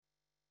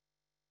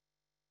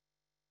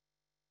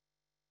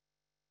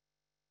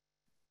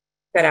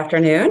Good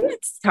afternoon.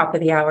 It's top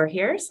of the hour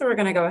here, so we're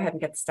going to go ahead and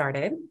get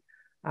started.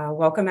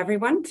 Welcome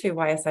everyone to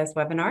YSI's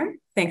webinar.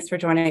 Thanks for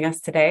joining us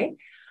today.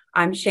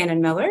 I'm Shannon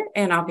Miller,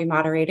 and I'll be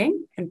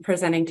moderating. And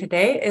presenting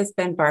today is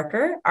Ben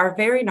Barker, our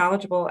very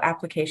knowledgeable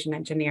application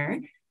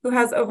engineer who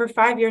has over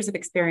 5 years of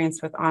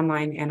experience with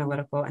online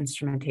analytical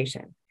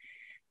instrumentation.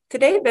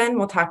 Today, Ben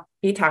will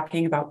be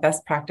talking about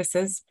best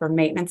practices for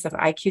maintenance of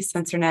IQ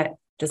SensorNet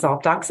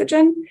dissolved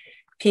oxygen,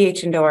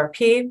 pH and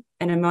ORP,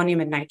 and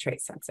ammonium and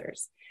nitrate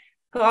sensors.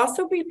 He'll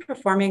also be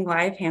performing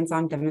live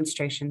hands-on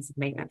demonstrations of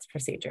maintenance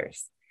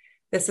procedures.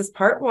 This is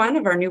part one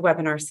of our new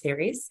webinar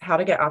series, How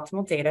to Get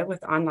Optimal Data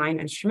with Online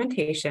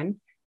Instrumentation.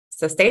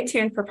 So stay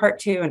tuned for part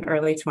two in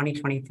early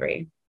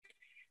 2023.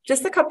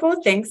 Just a couple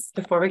of things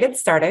before we get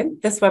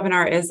started. This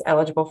webinar is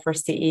eligible for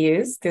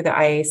CEUs through the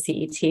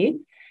IACET,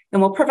 and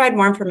we'll provide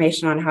more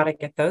information on how to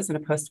get those in a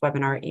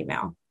post-webinar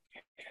email.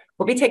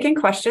 We'll be taking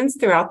questions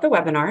throughout the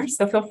webinar,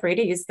 so feel free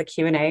to use the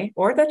Q&A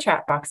or the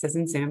chat boxes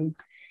in Zoom,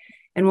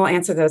 and we'll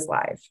answer those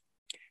live.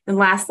 And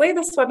lastly,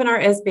 this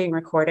webinar is being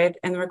recorded,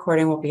 and the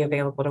recording will be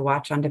available to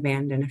watch on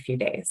demand in a few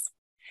days.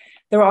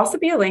 There will also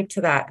be a link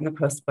to that in the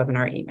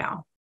post-webinar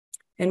email.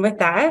 And with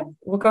that,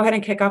 we'll go ahead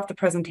and kick off the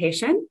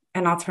presentation,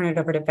 and I'll turn it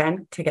over to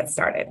Ben to get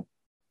started.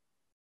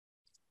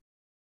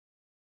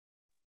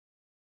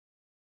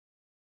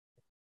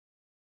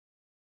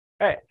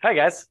 All right, hi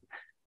guys.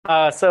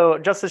 So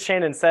just as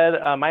Shannon said,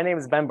 my name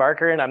is Ben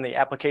Barker, and I'm the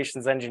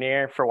applications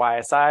engineer for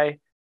YSI.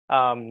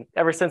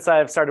 Ever since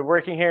I've started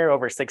working here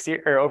over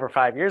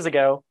 5 years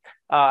ago,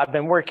 I've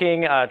been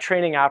working,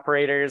 training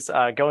operators,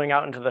 going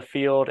out into the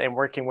field and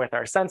working with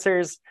our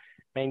sensors,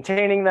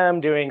 maintaining them,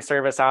 doing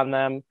service on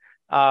them,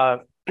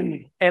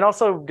 and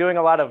also doing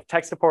a lot of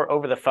tech support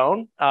over the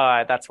phone.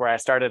 That's where I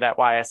started at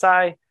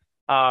YSI.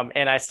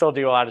 And I still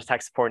do a lot of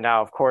tech support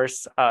now, of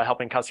course,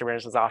 helping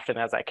customers as often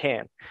as I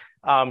can.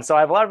 So I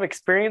have a lot of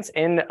experience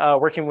in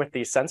working with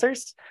these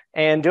sensors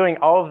and doing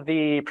all of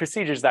the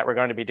procedures that we're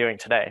going to be doing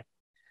today.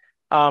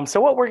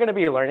 So what we're going to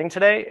be learning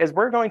today is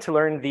we're going to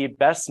learn the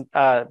best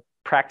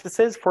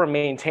practices for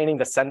maintaining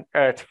the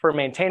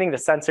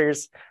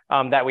sensors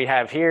that we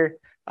have here.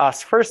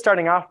 First,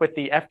 starting off with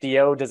the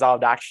FDO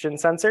dissolved oxygen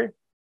sensor,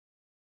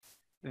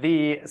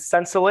 the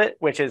Sensolit,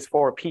 which is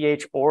for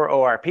pH or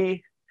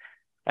ORP,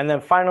 and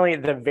then finally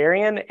the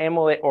Varian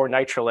Amolit or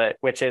Nitrolit,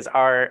 which is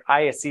our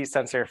ISE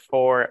sensor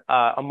for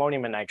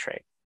ammonium and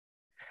nitrate.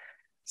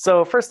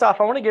 So first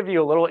off, I want to give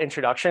you a little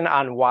introduction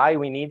on why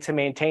we need to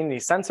maintain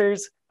these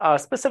sensors,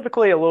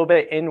 specifically a little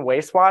bit in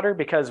wastewater,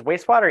 because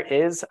wastewater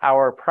is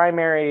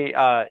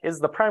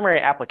the primary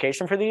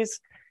application for these.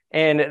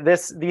 And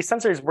these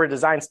sensors were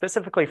designed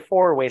specifically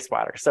for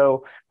wastewater.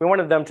 So we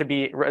wanted them to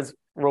be as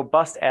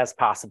robust as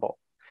possible.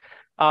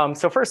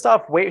 So first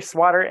off,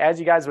 wastewater, as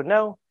you guys would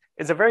know,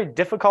 is a very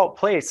difficult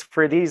place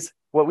for these,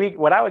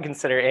 what I would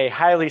consider a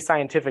highly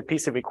scientific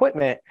piece of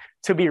equipment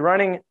to be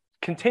running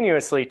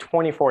continuously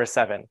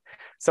 24/7.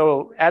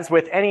 So as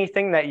with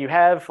anything that you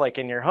have, like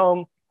in your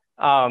home,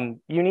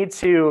 you need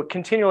to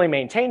continually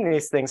maintain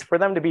these things for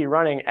them to be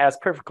running as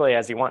perfectly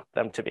as you want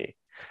them to be.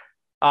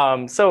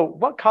 So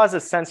what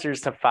causes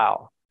sensors to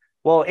foul?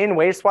 Well, in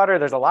wastewater,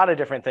 there's a lot of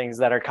different things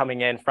that are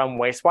coming in from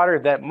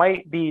wastewater that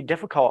might be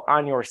difficult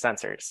on your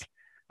sensors.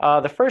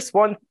 The first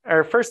one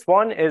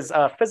is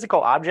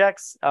physical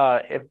objects.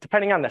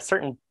 Depending on the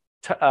certain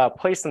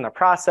place in the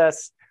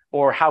process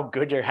or how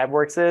good your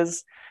headworks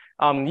is,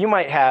 you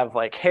might have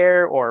like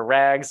hair or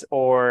rags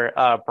or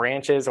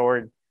branches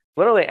or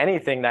literally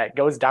anything that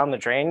goes down the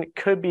drain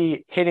could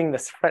be hitting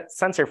the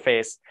sensor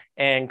face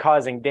and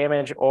causing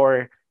damage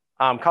or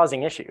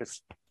causing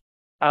issues.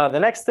 The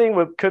next thing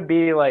could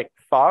be like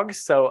fog.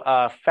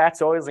 So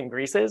fats, oils, and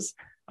greases.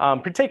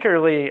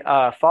 Particularly,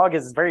 fog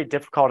is very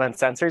difficult on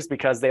sensors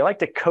because they like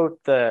to coat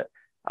the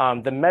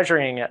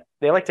measuring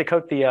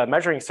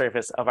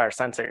surface of our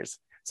sensors.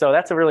 So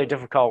that's a really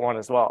difficult one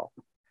as well.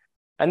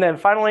 And then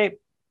finally,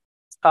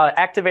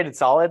 activated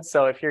solids.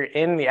 So if you're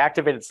in the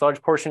activated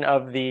sludge portion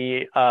of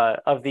the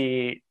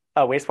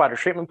wastewater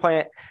treatment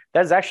plant,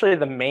 that's actually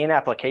the main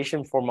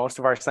application for most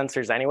of our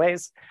sensors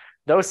anyways.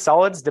 Those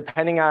solids,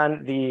 depending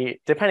on the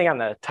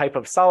type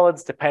of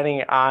solids,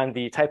 depending on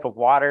the type of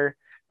water,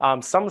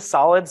 some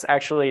solids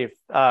actually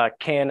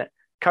can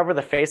cover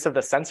the face of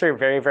the sensor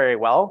very, very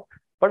well.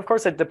 But of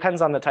course, it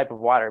depends on the type of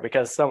water,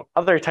 because some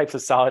other types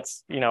of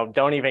solids,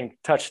 don't even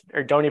touch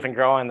or don't even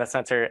grow on the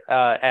sensor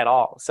at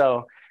all.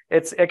 So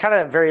it kind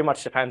of very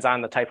much depends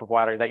on the type of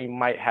water that you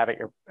might have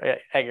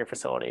at your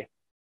facility.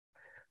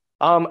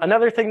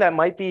 Another thing that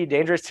might be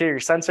dangerous to your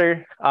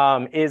sensor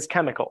is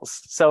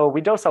chemicals. So we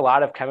dose a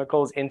lot of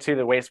chemicals into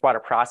the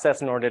wastewater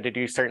process in order to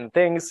do certain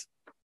things,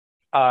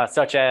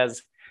 such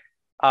as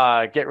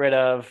get rid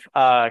of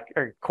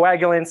or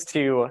coagulants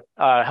to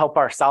help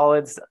our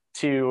solids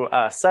to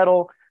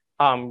settle,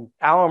 alum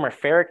or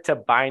ferric to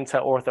bind to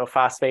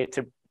orthophosphate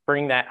to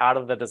bring that out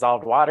of the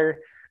dissolved water,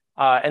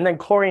 and then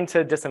chlorine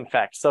to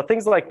disinfect. So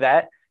things like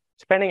that,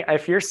 depending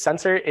if your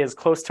sensor is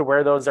close to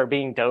where those are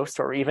being dosed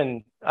or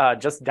even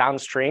just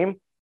downstream,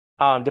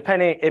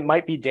 depending, it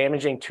might be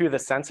damaging to the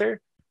sensor.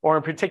 or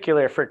in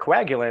particular for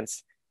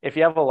coagulants, if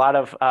you have a lot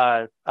of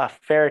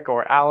ferric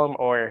or alum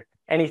or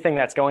anything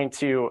that's going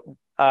to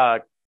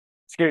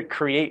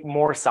create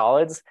more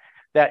solids,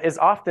 that is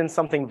often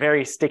something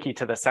very sticky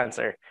to the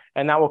sensor,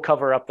 and that will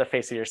cover up the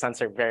face of your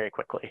sensor very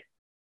quickly.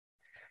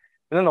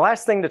 And then the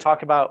last thing to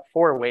talk about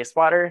for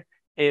wastewater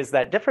is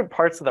that different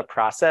parts of the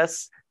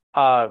process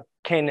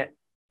can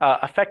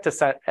affect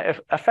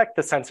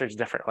the sensors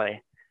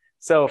differently.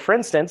 So for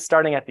instance,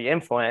 starting at the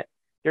influent,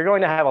 you're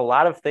going to have a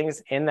lot of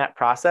things in that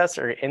process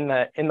or in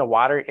the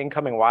water,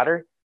 incoming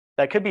water,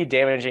 that could be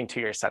damaging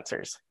to your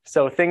sensors.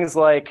 So things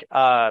like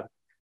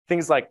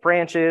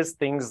branches,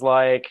 things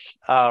like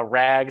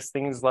rags,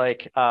 things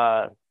like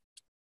even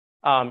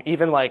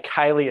like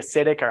highly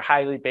acidic or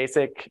highly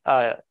basic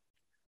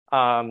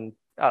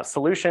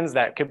solutions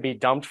that could be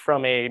dumped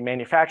from a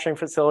manufacturing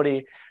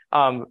facility.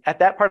 At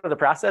that part of the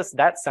process,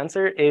 that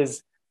sensor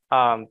is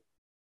there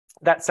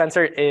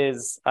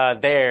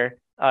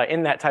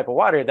in that type of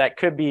water that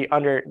could be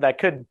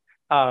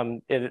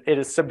it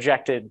is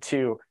subjected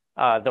to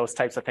those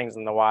types of things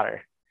in the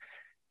water.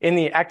 In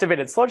the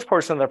activated sludge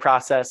portion of the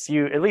process,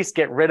 you at least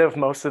get rid of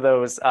most of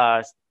those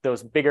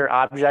bigger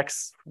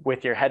objects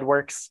with your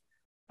headworks.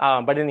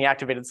 But in the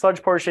activated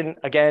sludge portion,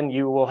 again,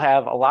 you will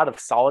have a lot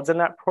of solids in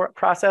that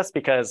process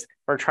because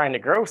we're trying to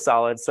grow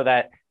solids so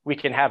that we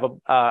can have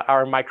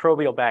our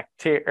microbial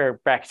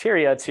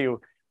bacteria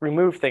to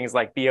remove things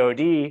like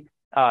BOD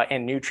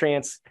and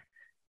nutrients.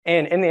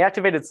 And in the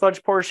activated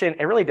sludge portion,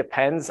 it really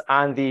depends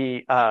on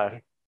the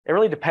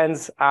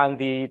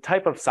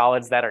type of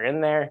solids that are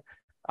in there.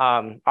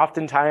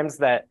 Oftentimes,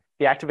 that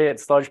the activated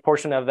sludge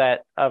portion of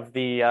the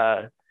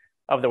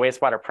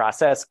wastewater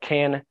process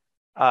can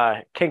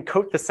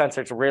coat the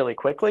sensors really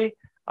quickly.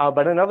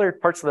 But in other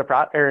parts of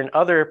in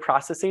other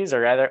processes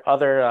or other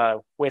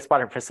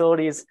wastewater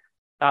facilities,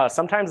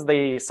 sometimes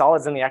the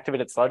solids in the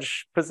activated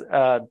sludge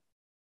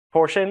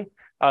portion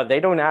they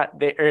do not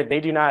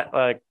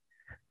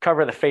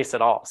cover the face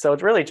at all. So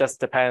it really just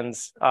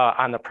depends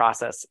on the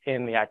process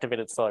in the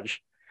activated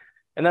sludge.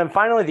 And then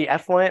finally, the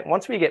effluent.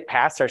 Once we get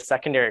past our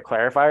secondary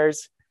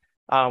clarifiers,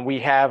 we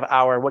have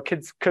our what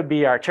could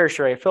be our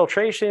tertiary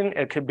filtration.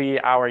 It could be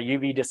our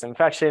UV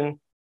disinfection.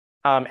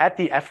 At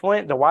the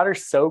effluent, the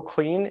water's so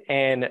clean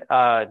and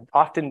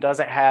often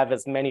doesn't have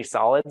as many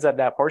solids at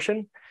that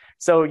portion.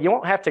 So you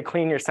won't have to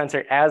clean your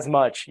sensor as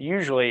much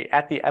usually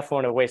at the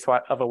effluent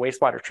of a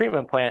wastewater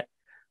treatment plant.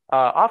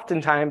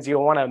 Oftentimes,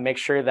 you'll want to make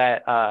sure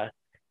that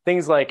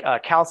things like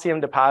calcium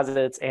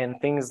deposits and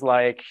things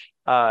like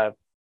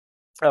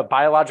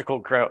biological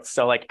growth,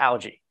 so like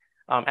algae.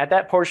 At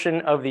that portion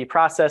of the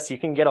process, you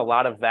can get a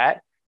lot of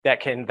that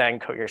can then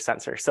coat your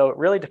sensor. So it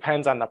really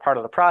depends on the part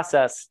of the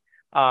process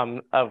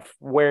of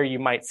where you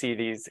might see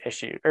these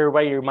issues or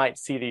where you might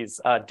see these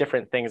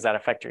different things that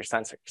affect your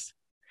sensors.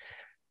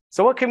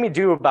 So what can we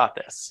do about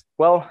this?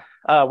 Well,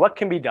 what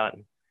can be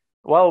done?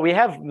 Well, we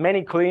have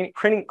many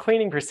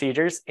cleaning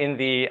procedures in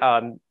the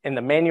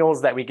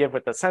manuals that we give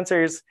with the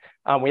sensors.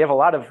 We have a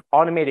lot of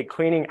automated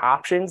cleaning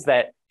options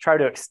that try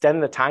to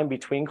extend the time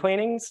between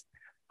cleanings.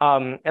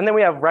 And then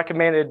we have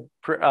recommended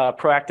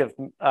proactive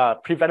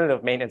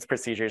preventative maintenance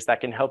procedures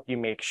that can help you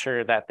make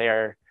sure that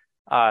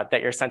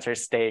that your sensors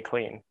stay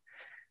clean.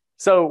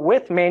 So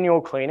with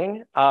manual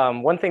cleaning,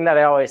 one thing that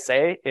I always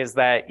say is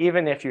that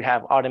even if you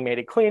have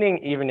automated cleaning,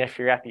 even if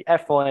you're at the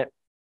effluent,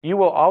 you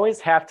will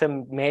always have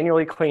to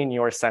manually clean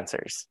your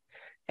sensors.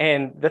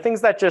 And the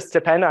things that just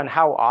depend on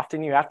how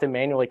often you have to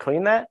manually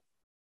clean that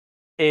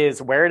is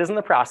where it is in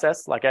the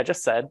process, like I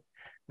just said,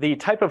 the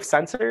type of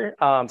sensor.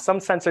 Some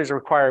sensors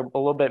require a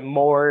little bit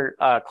more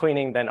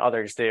cleaning than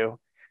others do.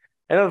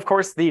 And then, of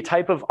course, the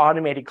type of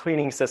automated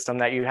cleaning system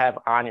that you have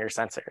on your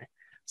sensor.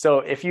 So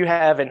if you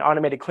have an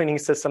automated cleaning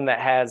system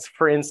that has,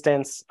 for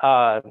instance,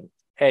 a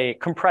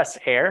compressed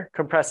air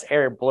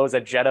blows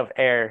a jet of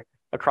air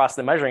across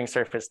the measuring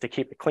surface to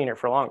keep it cleaner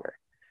for longer.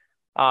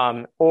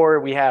 Or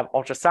we have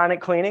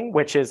ultrasonic cleaning,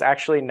 which is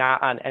actually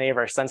not on any of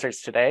our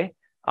sensors today,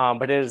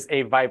 but it is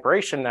a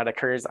vibration that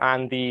occurs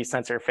on the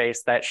sensor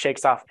face that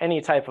shakes off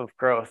any type of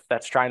growth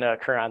that's trying to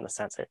occur on the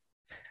sensor.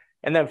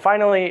 And then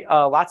finally,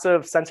 lots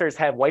of sensors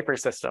have wiper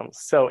systems.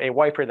 So a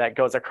wiper that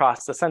goes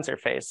across the sensor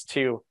face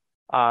to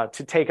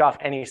take off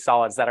any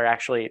solids that are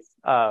actually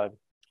that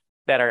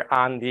are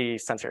on the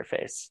sensor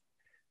face.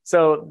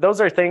 So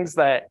those are things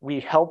that we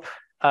help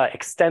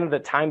extend the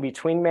time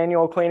between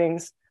manual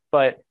cleanings,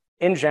 but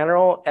in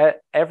general,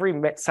 every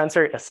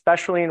sensor,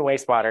 especially in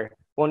wastewater,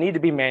 will need to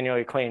be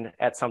manually cleaned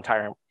at some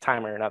time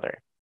or another.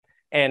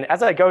 And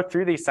as I go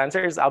through these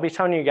sensors, I'll be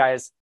telling you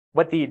guys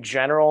what the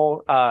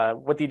general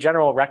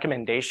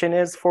recommendation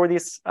is for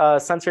these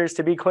sensors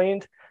to be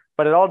cleaned,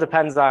 but it all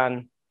depends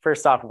on,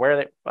 first off,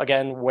 where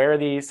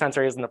the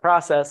sensor is in the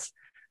process,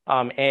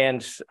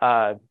 and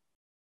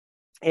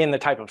in the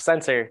type of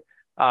sensor.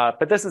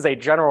 But this is a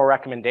general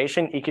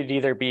recommendation. It could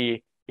either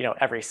be,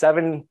 every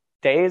 7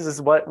 days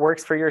is what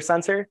works for your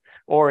sensor,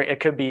 or it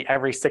could be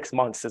every 6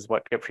 months is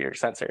what good for your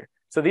sensor.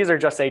 So these are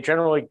just a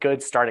generally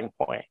good starting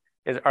point,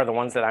 are the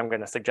ones that I'm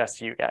going to suggest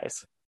to you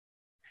guys.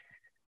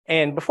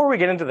 And before we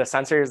get into the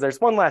sensors,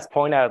 there's one last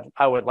point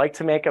I would like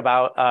to make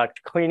about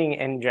cleaning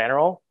in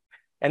general,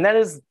 and that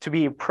is to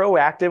be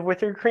proactive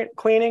with your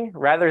cleaning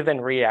rather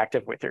than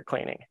reactive with your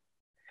cleaning.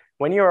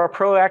 When you are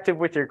proactive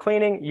with your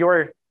cleaning,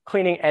 you're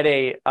cleaning at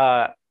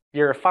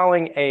you're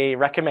following a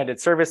recommended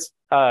service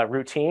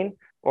routine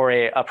or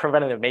a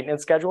preventative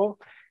maintenance schedule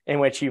in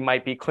which you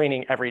might be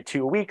cleaning every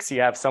 2 weeks.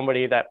 You have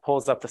somebody that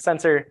pulls up the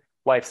sensor,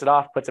 wipes it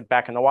off, puts it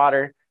back in the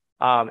water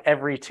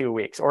every 2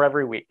 weeks or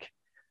every week.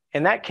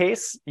 In that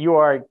case, you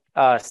are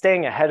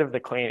staying ahead of the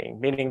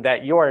cleaning, meaning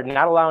that you are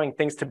not allowing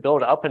things to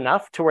build up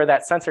enough to where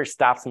that sensor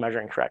stops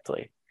measuring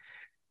correctly.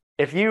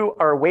 If you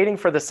are waiting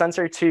for the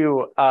sensor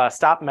to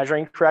stop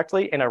measuring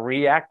correctly in a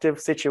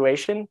reactive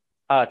situation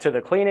to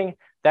the cleaning,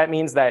 that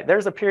means that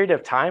there's a period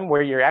of time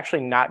where you're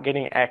actually not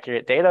getting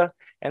accurate data,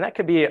 and that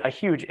could be a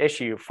huge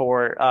issue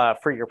for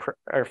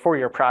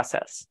your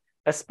process,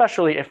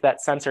 especially if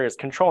that sensor is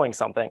controlling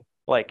something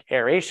like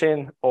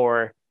aeration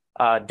or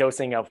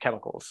dosing of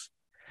chemicals.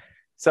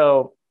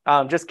 So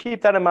just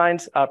keep that in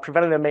mind.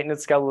 Preventative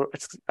maintenance schedules,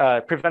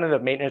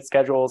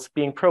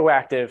 being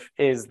proactive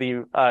is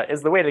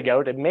the way to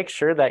go to make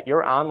sure that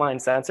your online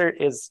sensor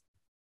is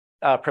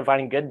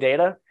providing good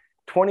data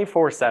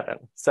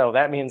 24/7. So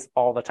that means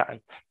all the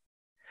time.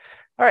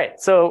 All right,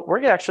 so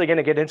we're actually going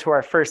to get into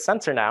our first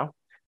sensor now.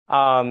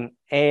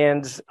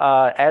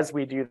 As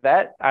we do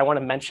that, I want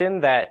to mention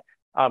that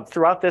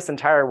throughout this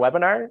entire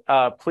webinar,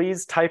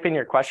 please type in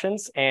your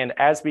questions. And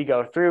as we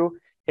go through,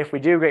 if we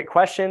do get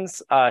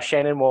questions,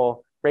 Shannon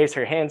will raise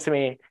her hand to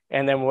me.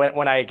 And then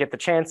when I get the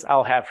chance,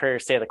 I'll have her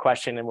say the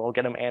question and we'll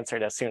get them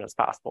answered as soon as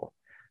possible.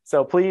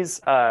 So please,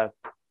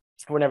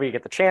 whenever you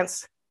get the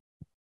chance,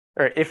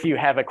 or if you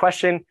have a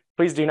question,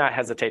 please do not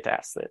hesitate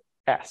to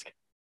ask.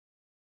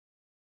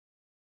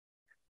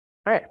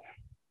 All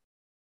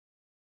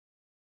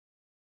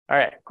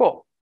right,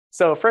 cool.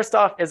 So first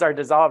off is our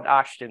dissolved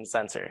oxygen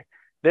sensor.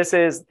 This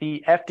is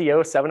the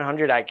FDO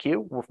 700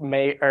 IQ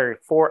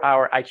for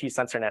our IQ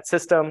SensorNet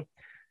system.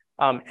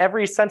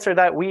 Every sensor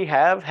that we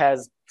have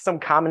has some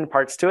common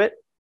parts to it.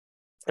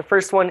 The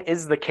first one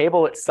is the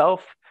cable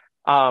itself.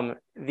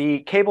 The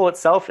cable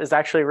itself is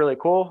actually really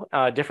cool,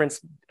 different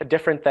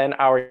than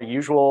a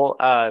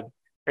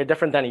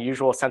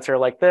usual sensor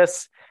like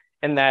this,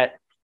 in that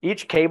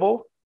each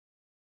cable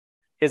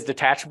is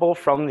detachable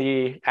from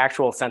the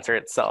actual sensor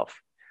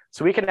itself.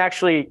 So we can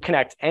actually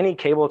connect any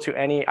cable to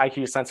any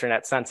IQ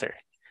SensorNet sensor.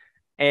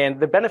 And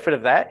the benefit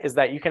of that is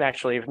that you can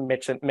actually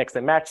mix and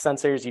match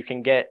sensors. You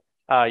can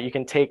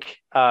take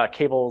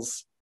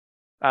cables,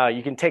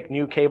 you can take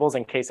new cables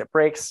in case it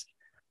breaks.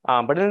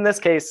 But in this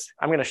case,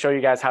 I'm going to show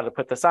you guys how to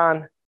put this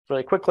on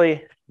really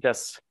quickly.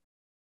 Just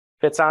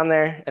fits on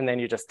there, and then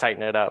you just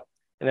tighten it up,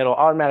 and it'll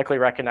automatically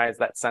recognize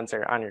that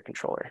sensor on your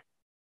controller.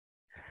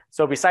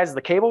 So besides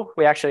the cable,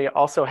 we actually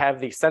also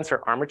have the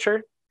sensor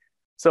armature.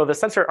 So the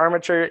sensor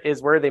armature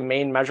is where the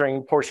main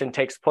measuring portion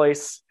takes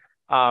place.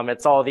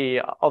 It's all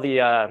the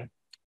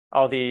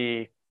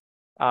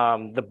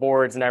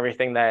boards and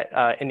everything that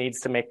it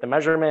needs to make the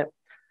measurement.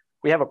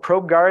 We have a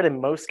probe guard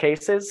in most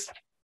cases.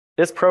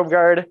 This probe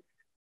guard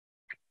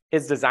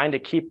is designed to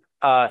keep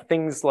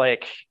things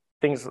like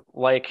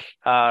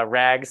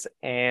rags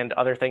and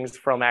other things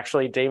from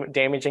actually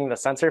damaging the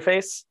sensor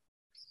face.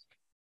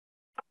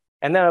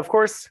 And then, of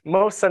course,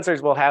 most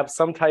sensors will have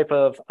some type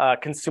of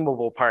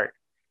consumable part.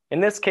 In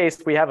this case,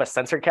 we have a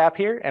sensor cap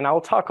here, and I'll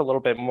talk a little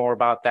bit more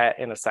about that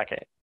in a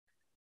second.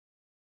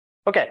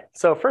 Okay,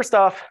 so first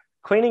off,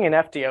 cleaning an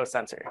FDO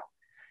sensor.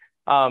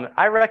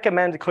 I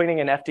recommend cleaning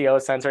an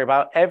FDO sensor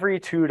about every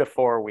 2 to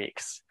 4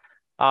 weeks.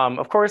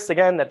 Of course,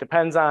 again, that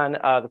depends on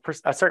a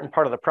certain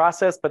part of the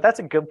process, but that's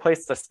a good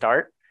place to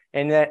start.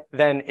 And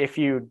then if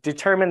you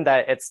determine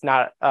that it's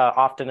not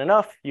often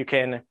enough, you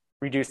can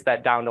reduce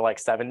that down to like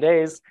 7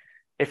 days.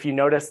 If you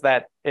notice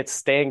that it's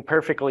staying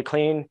perfectly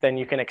clean, then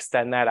you can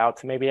extend that out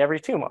to maybe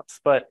every 2 months,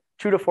 but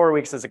 2 to 4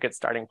 weeks is a good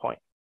starting point.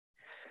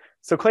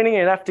 So cleaning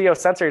an FDO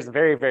sensor is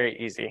very, very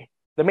easy.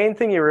 The main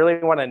thing you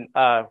really want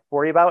to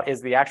worry about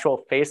is the actual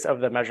face of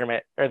the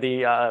measurement, or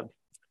the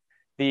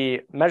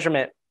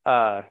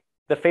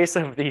face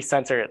of the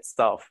sensor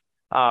itself.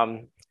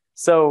 To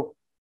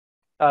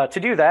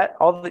do that,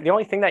 the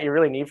only thing that you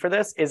really need for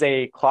this is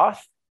a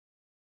cloth,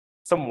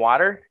 some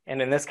water,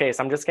 and in this case,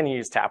 I'm just going to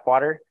use tap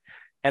water.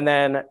 And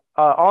then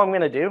all I'm going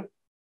to do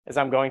is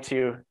I'm going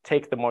to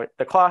take the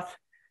cloth,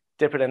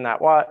 dip it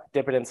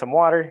in some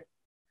water,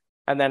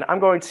 and then I'm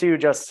going to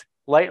just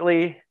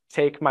lightly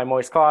take my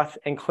moist cloth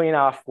and clean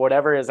off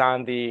whatever is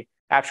on the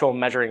actual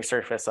measuring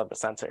surface of the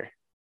sensor.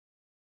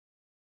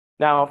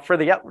 Now, for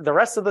the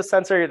rest of the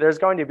sensor, there's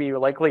going to be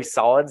likely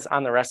solids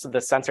on the rest of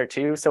the sensor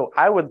too. So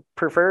I would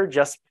prefer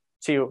just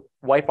to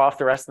wipe off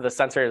the rest of the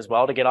sensor as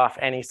well to get off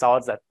any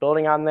solids that's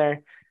building on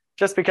there,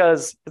 just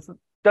because it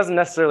doesn't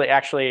necessarily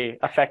actually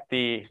affect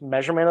the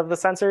measurement of the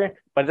sensor,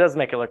 but it does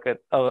make it look good.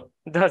 It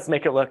does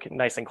make it look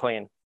nice and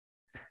clean.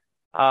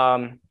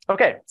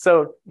 Okay,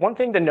 so one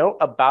thing to note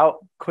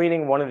about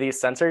cleaning one of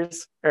these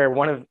sensors, or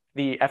one of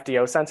the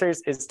FDO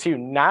sensors, is to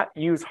not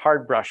use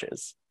hard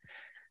brushes.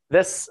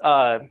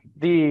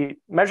 the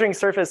measuring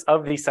surface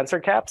of the sensor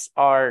caps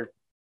are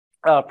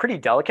pretty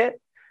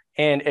delicate.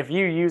 And if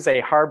you use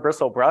a hard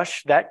bristle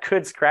brush, that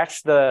could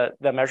scratch the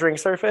measuring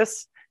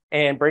surface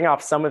and bring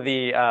off some of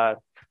the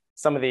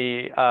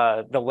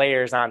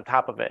layers on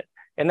top of it.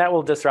 And that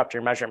will disrupt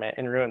your measurement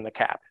and ruin the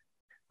cap.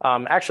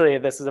 Actually,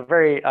 this is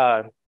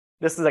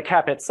a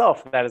cap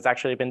itself that has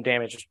actually been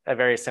damaged a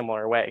very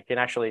similar way. You can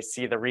actually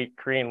see the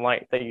green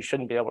light that you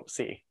shouldn't be able to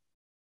see.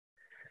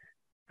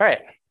 All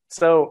right,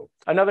 so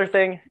another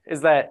thing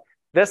is that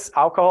this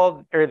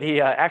alcohol, or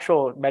the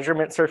actual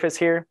measurement surface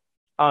here,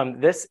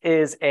 this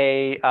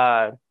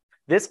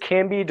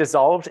can be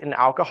dissolved in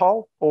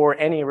alcohol or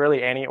any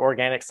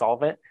organic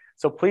solvent.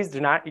 So please do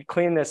not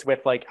clean this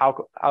with like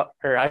alcohol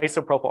or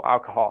isopropyl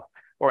alcohol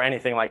or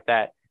anything like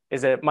that,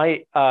 is it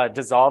might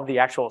dissolve the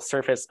actual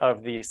surface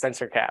of the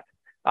sensor cap,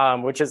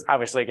 which is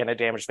obviously going to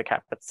damage the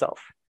cap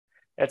itself.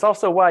 It's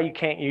also why you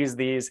can't use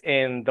these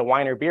in the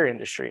wine or beer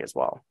industry as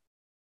well.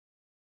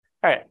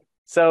 All right,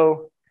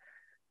 so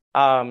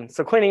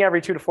cleaning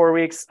every 2 to 4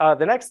 weeks.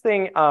 The next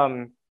thing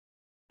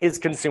is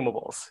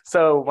consumables.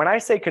 So when I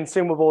say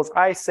consumables,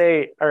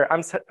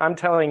 I'm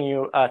telling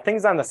you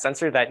things on the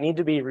sensor that need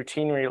to be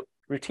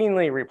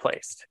routinely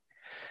replaced.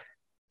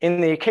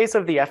 In the case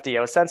of the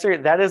FDO sensor,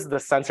 that is the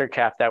sensor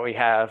cap that we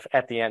have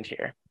at the end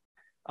here.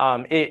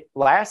 It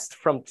lasts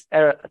from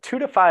 2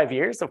 to 5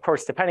 years, of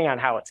course, depending on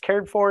how it's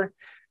cared for.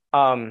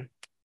 And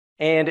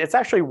it's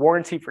actually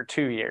warranty for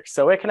 2 years.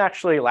 So it can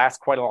actually last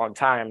quite a long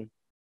time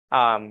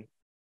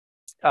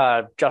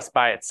just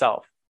by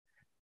itself.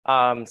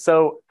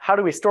 So how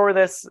do we store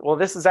this? Well,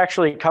 this is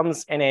actually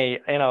comes in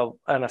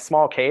a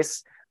small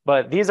case,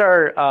 but these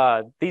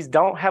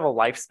don't have a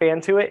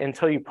lifespan to it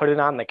until you put it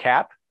on the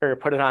cap or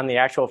put it on the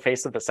actual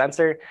face of the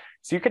sensor.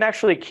 So you can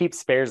actually keep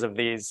spares of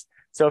these.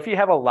 So if you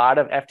have a lot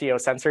of FDO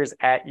sensors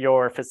at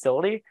your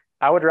facility,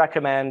 I would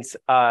recommend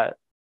to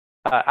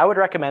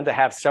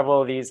have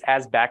several of these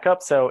as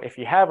backup. So if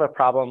you have a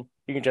problem,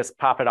 you can just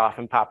pop it off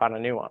and pop on a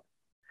new one.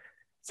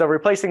 So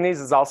replacing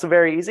these is also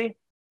very easy.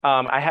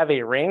 I have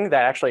a ring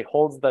that actually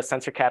holds the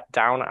sensor cap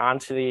down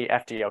onto the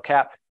FDO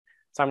cap.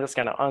 So I'm just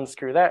going to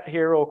unscrew that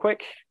here real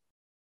quick.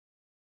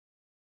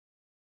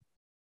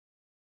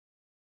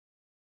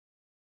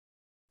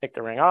 Take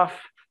the ring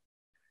off,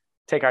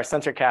 take our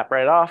sensor cap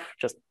right off,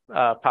 just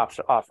pops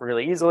off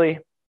really easily.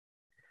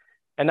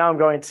 And now I'm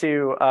going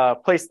to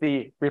place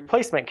the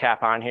replacement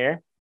cap on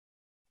here.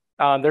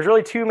 There's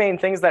really 2 main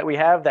things that we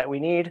have that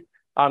we need.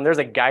 There's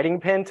a guiding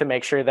pin to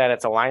make sure that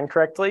it's aligned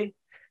correctly.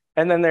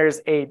 And then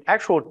there's a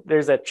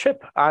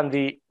chip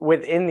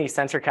within the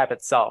sensor cap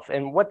itself.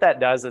 And what that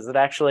does is it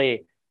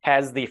actually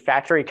has the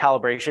factory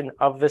calibration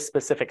of the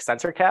specific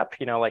sensor cap,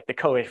 like the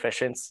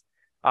coefficients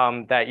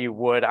that you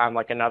would on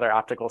like another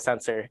optical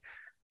sensor.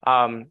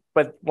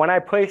 But when I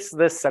place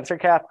this sensor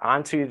cap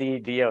onto the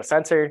DO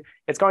sensor,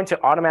 it's going to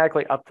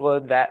automatically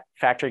upload that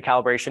factory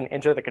calibration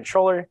into the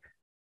controller,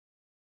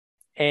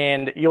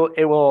 and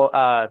it will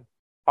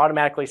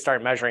automatically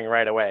start measuring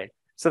right away.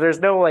 So there's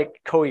no like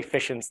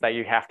coefficients that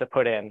you have to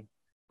put in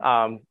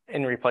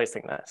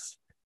replacing this.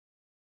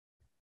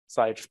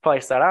 So I just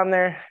place that on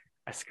there,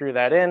 I screw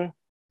that in,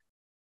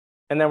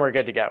 and then we're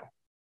good to go.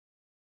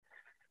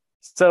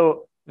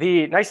 So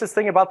the nicest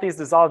thing about these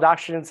dissolved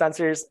oxygen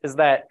sensors is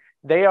that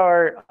they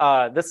are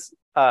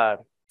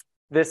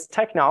this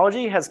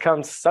technology has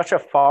come such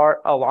a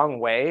long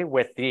way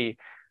with the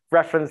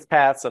reference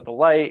paths of the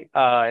light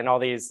and all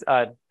these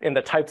in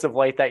the types of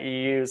light that you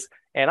use.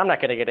 And I'm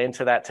not going to get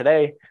into that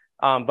today,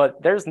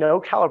 but there's no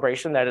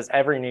calibration that is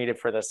ever needed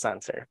for this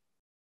sensor.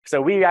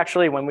 So we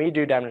actually, when we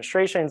do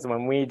demonstrations,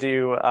 when we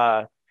do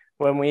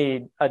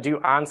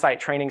on-site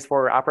trainings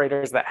for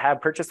operators that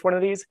have purchased one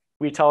of these,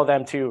 we tell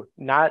them to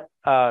not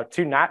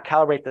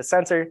calibrate the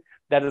sensor.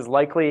 That is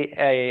likely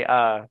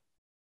it's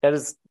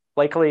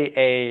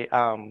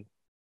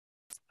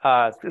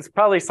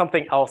probably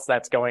something else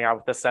that's going on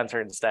with the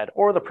sensor instead,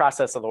 or the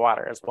process of the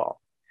water as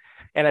well.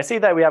 And I see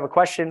that we have a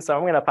question, so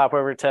I'm going to pop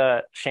over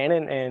to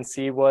Shannon and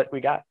see what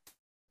we got.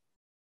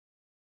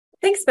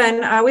 Thanks, Ben.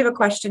 We have a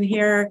question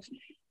here.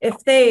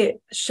 If they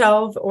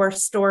shelve or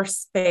store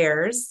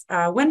spares,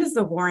 when does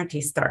the warranty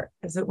start?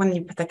 Is it when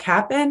you put the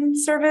cap in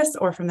service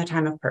or from the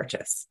time of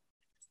purchase?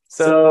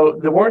 So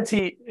the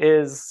warranty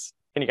is,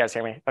 can you guys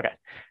hear me? Okay.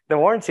 The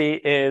warranty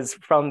is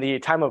from the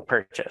time of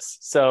purchase.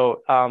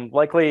 So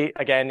likely,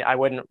 again, I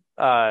wouldn't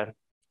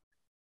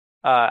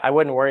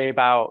worry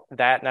about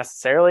that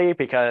necessarily,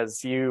 because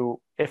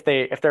if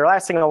they're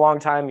lasting a long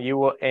time,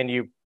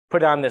 you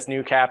put on this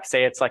new cap,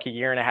 say it's like 1.5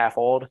 years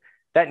old,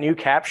 that new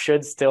cap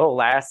should still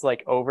last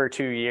like over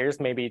 2 years,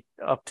 maybe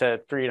up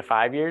to 3 to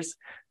 5 years.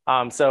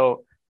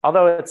 So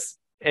although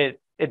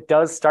it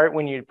does start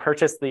when you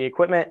purchase the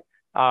equipment,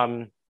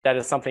 that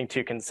is something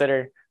to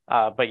consider.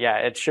 But yeah,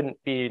 it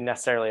shouldn't be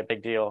necessarily a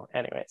big deal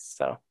anyways.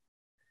 So,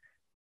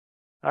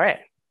 all right.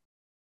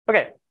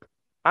 Okay,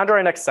 on to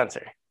our next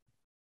sensor,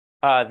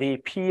 the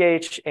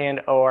pH and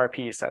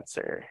ORP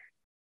sensor.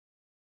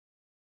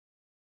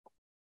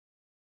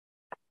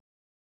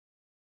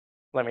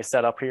 Let me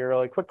set up here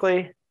really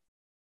quickly.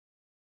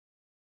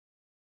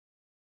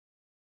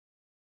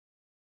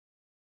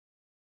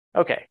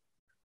 Okay,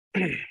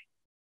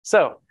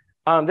 so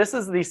this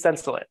is the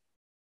Sensolit.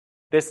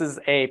 This is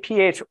a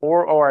pH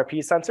or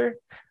ORP sensor.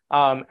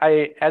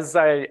 As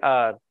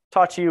I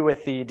taught you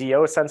with the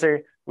DO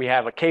sensor, we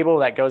have a cable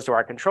that goes to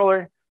our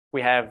controller.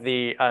 We have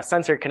the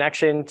sensor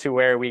connection to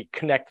where we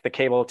connect the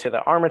cable to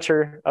the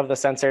armature of the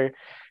sensor.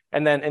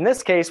 And then in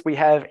this case, we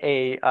have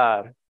a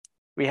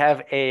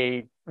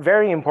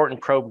very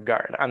important probe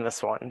guard on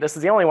this one. This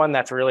is the only one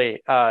that's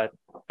really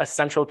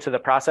essential to the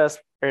process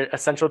or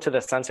essential to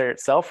the sensor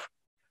itself.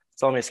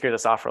 So let me screw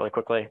this off really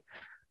quickly.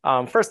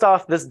 First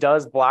off, this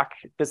does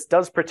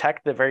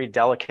protect the very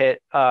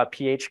delicate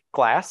pH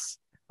glass,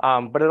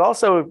 but it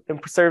also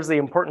serves the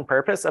important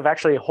purpose of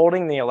actually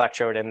holding the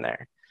electrode in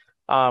there.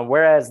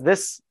 Whereas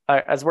this,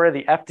 as where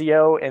the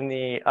FDO and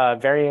the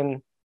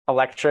Varian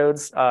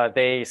electrodes,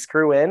 they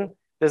screw in,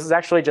 this is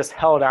actually just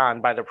held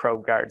on by the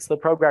probe guard. So the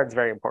probe guard is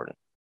very important.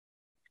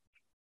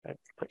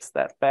 Let's place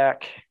that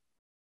back.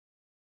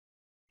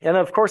 And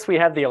of course, we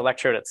have the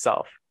electrode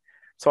itself.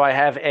 So I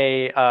have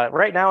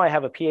right now I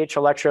have a pH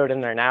electrode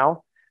in there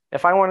now.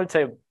 If I wanted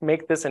to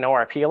make this an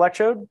ORP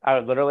electrode, I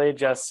would literally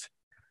just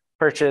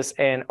purchase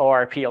an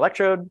ORP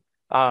electrode,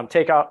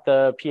 take out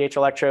the pH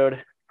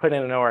electrode, put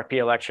in an ORP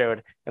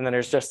electrode, and then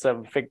there's just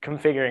some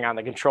configuring on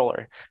the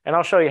controller. And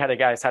I'll show you how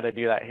to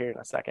do that here in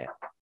a second.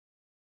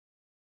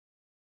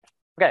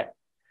 Okay,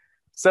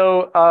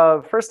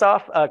 so first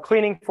off,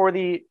 cleaning for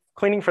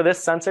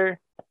this sensor.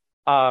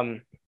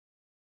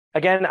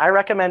 Again, I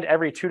recommend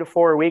every 2 to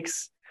 4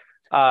 weeks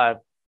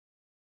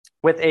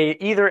with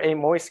either a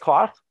moist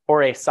cloth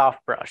or a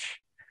soft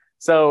brush.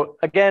 So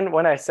again,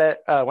 when I said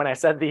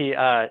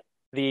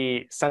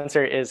the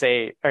sensor is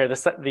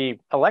the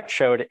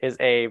electrode is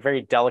a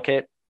very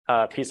delicate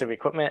piece of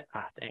equipment.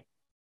 Dang.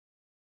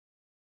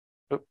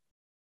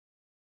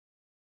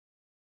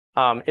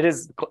 It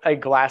is a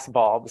glass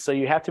bulb, so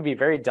you have to be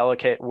very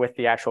delicate with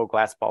the actual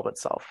glass bulb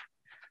itself.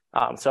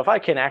 So if I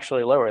can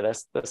actually lower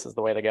this, this is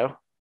the way to go.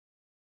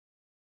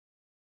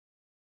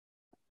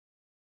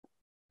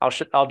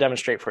 I'll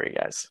demonstrate for you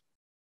guys.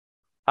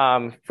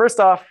 First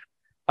off,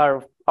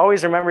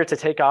 always remember to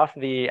take off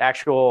the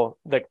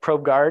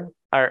probe guard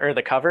or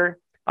the cover.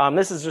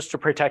 This is just to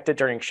protect it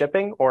during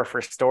shipping or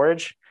for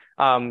storage.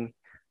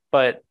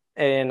 But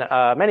in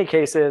many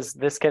cases,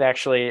 this could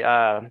actually,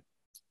 I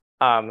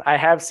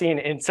have seen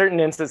in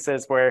certain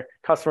instances where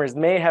customers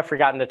may have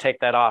forgotten to take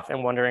that off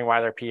and wondering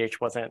why their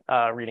pH wasn't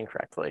reading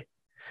correctly.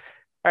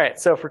 All right,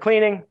 so for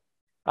cleaning,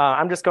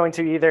 I'm just going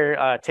to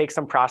either take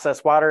some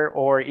processed water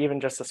or even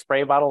just a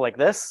spray bottle like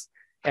this.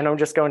 And I'm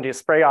just going to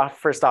spray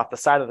first off the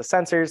side of the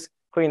sensors,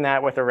 clean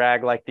that with a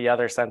rag like the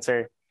other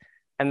sensor.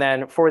 And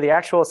then for the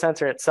actual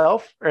sensor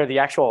itself, or the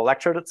actual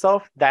electrode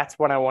itself, that's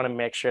when I want to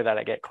make sure that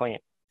I get clean.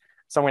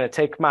 So I'm going to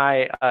take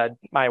my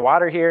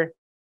water here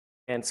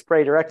and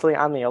spray directly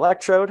on the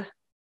electrode.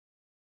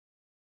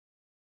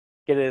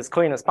 Get it as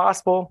clean as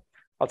possible.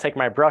 I'll take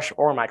my brush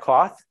or my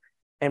cloth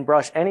and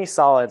brush any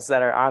solids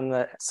that are on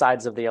the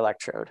sides of the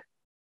electrode.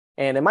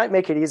 And it might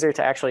make it easier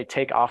to actually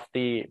take off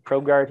the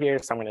probe guard here.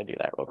 So I'm going to do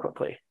that real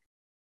quickly.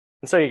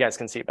 And so you guys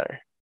can see better.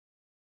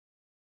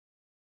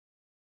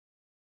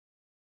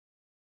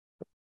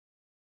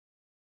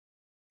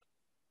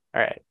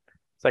 All right.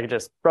 So I can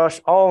just brush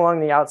all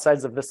along the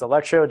outsides of this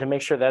electrode to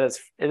make sure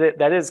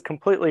that is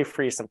completely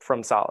free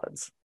from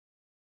solids.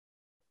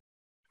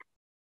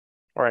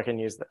 Or I can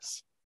use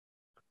this.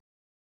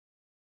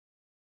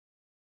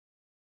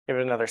 Give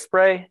it another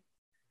spray.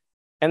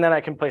 And then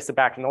I can place it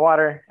back in the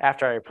water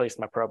after I replace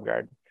my probe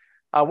guard.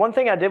 One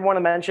thing I did want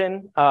to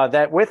mention,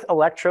 that with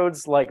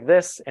electrodes like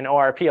this, an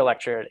ORP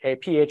electrode, a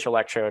pH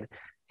electrode,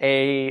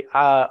 a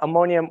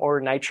ammonium or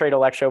nitrate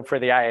electrode for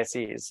the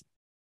ISEs,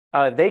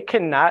 they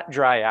cannot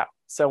dry out.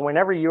 So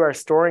whenever you are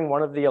storing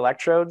one of the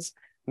electrodes,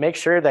 make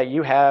sure that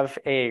you have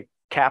a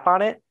cap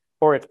on it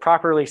or it's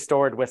properly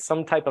stored with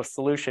some type of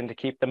solution to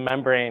keep the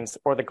membranes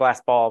or the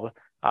glass bulb,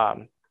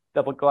 to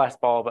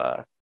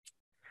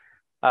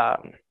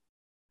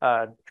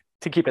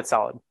keep it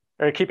solid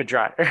or keep it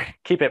dry or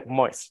keep it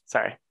moist.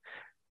 Sorry.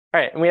 All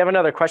right. And we have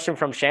another question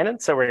from Shannon.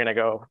 So we're going to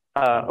go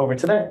over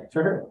to that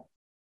for her.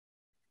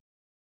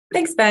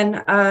 Thanks,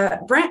 Ben.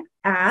 Brent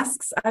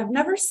asks, I've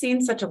never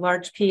seen such a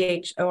large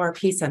pH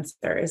ORP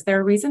sensor. Is there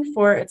a reason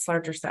for its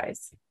larger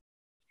size?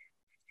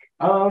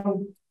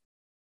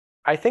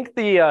 I think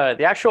the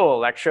actual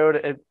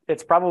electrode,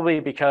 it's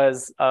probably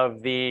because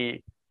of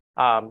the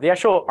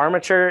actual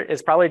armature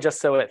is probably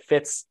just so it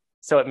fits,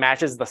 so it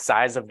matches the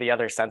size of the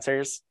other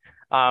sensors.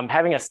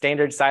 Having a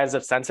standard size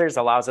of sensors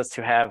allows us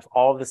to have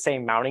all of the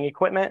same mounting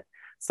equipment.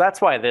 So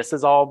that's why this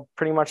is all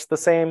pretty much the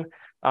same.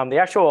 The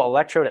actual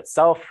electrode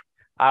itself,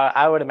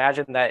 I would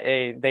imagine that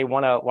they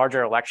want a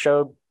larger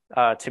electrode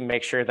to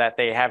make sure that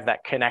they have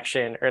that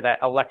connection or that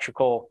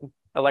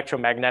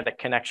electromagnetic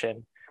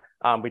connection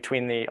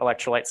between the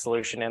electrolyte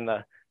solution and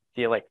the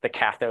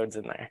cathodes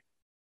in there.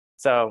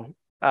 So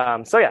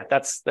yeah,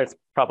 that's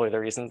probably the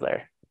reasons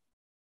there.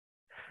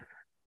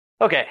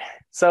 Okay,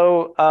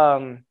 so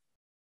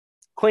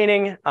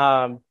cleaning.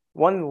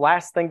 One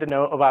last thing to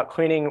note about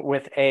cleaning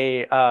with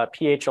a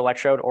pH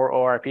electrode or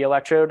ORP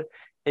electrode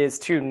is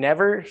to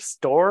never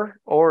store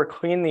or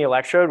clean the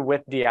electrode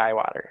with DI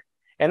water.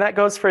 And that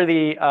goes for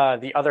the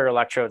other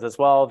electrodes as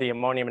well, the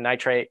ammonium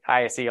nitrate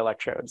ISE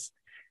electrodes.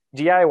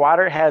 DI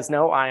water has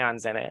no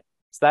ions in it.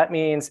 So that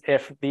means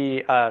if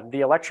the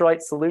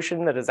electrolyte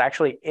solution that is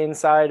actually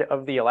inside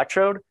of the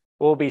electrode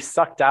will be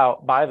sucked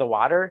out by the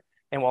water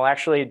and will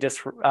actually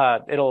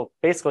it'll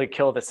basically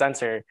kill the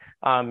sensor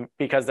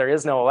because there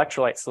is no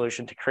electrolyte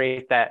solution to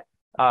create that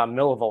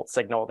millivolt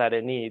signal that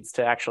it needs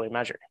to actually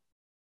measure.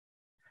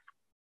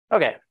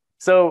 Okay,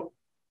 so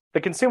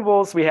the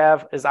consumables we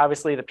have is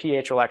obviously the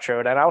pH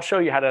electrode, and I'll show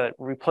you how to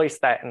replace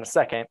that in a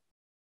second.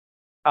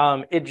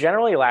 It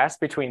generally lasts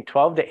between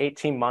 12 to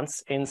 18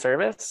 months in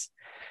service,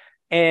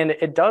 and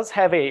it does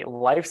have a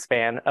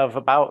lifespan of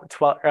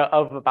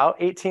about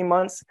 18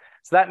 months.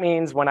 So that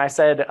means when I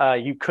said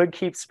you could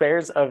keep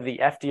spares of the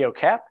FDO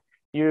cap,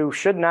 you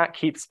should not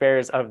keep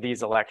spares of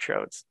these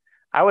electrodes.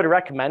 I would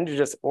recommend to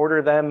just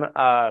order them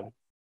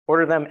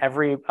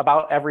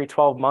every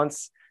 12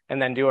 months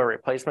and then do a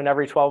replacement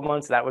every 12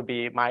 months. That would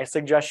be my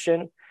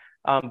suggestion.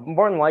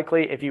 More than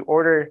likely, if you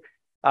order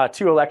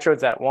 2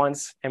 electrodes at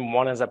once and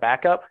one as a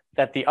backup,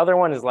 that the other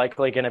one is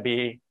likely going to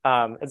be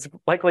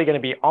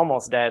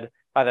almost dead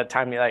by the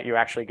time that you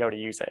actually go to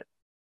use it.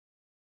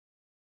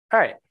 All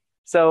right,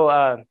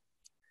 so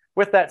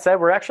with that said,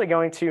 we're actually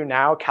going to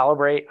now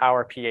calibrate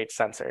our pH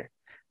sensor.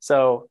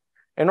 So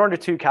in order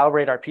to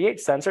calibrate our pH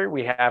sensor,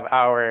 we have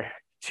our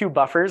 2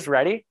 buffers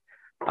ready.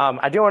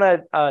 I do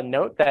want to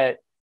note that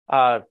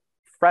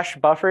fresh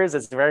buffers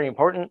is very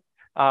important.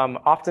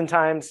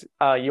 Oftentimes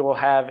you will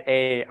have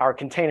our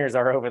containers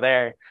are over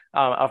there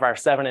of our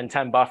 7 and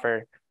 10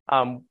 buffer.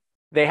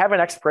 They have an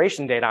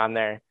expiration date on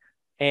there,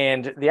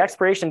 and the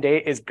expiration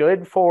date is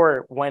good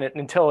for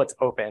until it's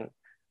open.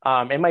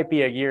 It might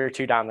be a year or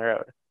 2 down the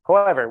road.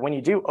 However, when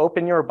you do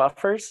open your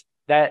buffers,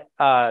 that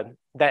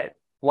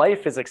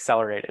life is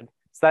accelerated.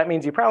 So that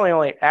means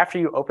after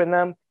you open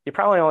them, you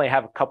probably only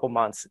have a couple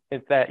months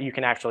that you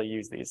can actually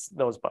use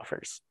those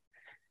buffers.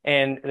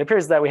 And it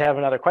appears that we have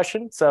another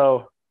question.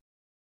 So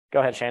go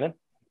ahead, Shannon.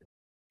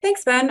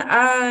 Thanks, Ben.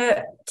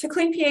 To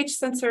clean pH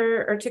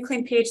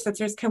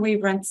sensors, can we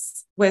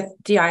rinse with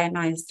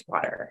deionized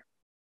water?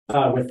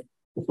 With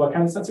what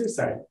kind of sensors?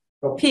 Sorry.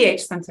 Oh.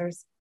 pH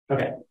sensors.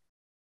 Okay.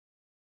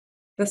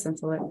 The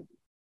sensor.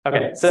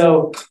 Okay,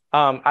 so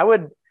I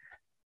would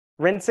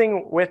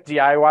rinsing with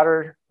DI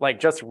water,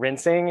 like just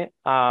rinsing,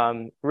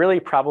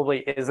 really probably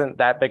isn't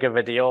that big of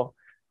a deal.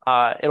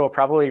 It'll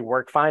probably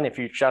work fine if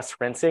you're just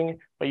rinsing,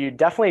 but you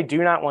definitely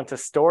do not want to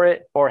store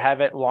it or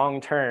have it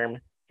long-term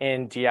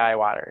in DI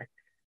water.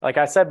 Like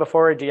I said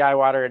before, DI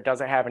water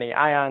doesn't have any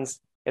ions.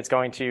 It's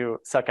going to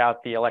suck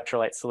out the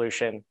electrolyte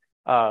solution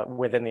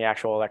within the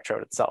actual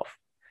electrode itself.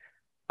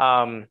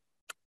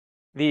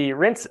 The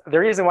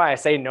reason why I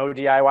say no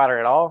DI water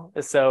at all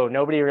is so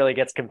nobody really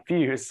gets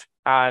confused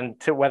on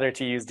whether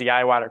to use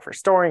DI water for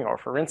storing or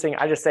for rinsing.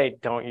 I just say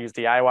don't use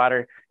DI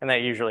water, and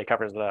that usually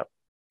covers it up.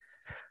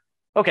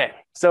 Okay,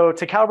 so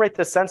to calibrate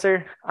this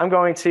sensor, I'm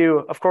going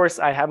to, of course,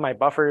 I have my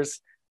buffers.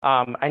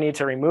 I need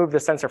to remove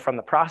the sensor from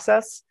the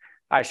process.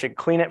 I should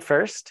clean it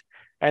first,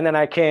 and then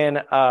I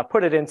can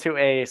put it into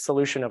a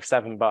solution of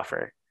 7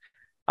 buffer.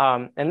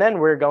 And then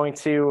we're going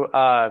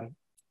to,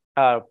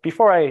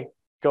 before I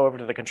go over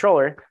to the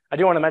controller, I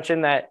do want to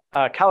mention that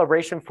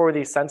calibration for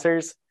these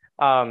sensors,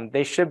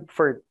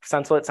 for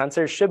Sensolid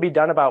sensors, should be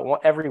done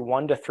about every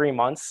 1 to 3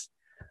 months.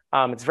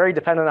 It's very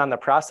dependent on the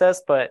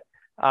process, but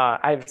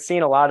I've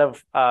seen a lot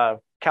of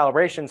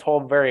calibrations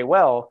hold very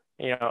well,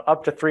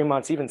 up to 3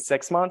 months, even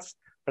 6 months.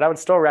 But I would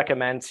still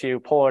recommend to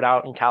pull it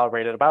out and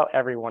calibrate it about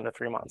every 1 to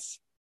 3 months.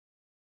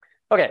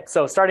 Okay,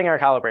 so starting our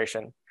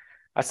calibration.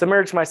 I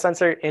submerged my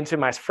sensor into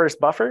my first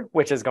buffer,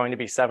 which is going to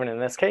be 7 in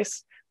this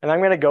case. And I'm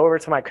going to go over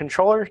to my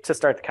controller to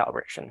start the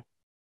calibration.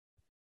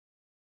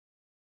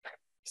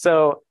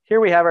 So here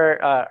we have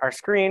our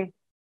screen.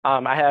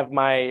 I have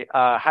my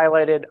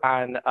highlighted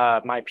on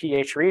my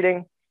pH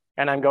reading,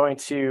 and I'm going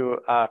to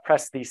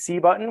press the C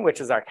button, which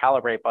is our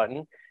calibrate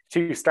button,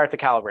 to start the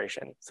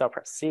calibration. So I'll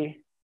press C.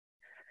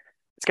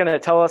 It's going to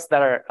tell us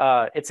that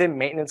it's in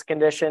maintenance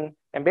condition.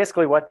 And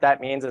basically what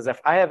that means is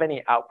if I have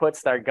any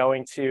outputs that are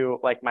going to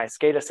like my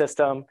SCADA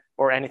system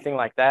or anything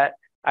like that,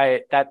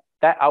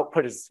 that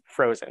output is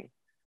frozen,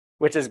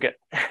 which is good.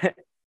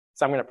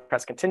 So I'm going to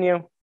press continue.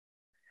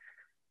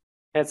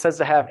 And it says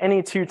to have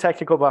any 2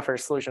 technical buffer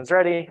solutions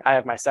ready. I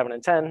have my 7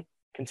 and 10,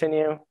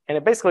 continue. And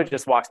it basically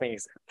just walks me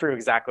through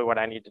exactly what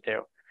I need to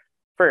do.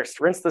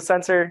 First, rinse the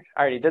sensor.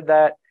 I already did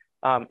that.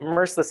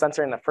 Immerse the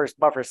sensor in the first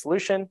buffer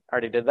solution. I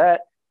already did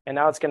that. And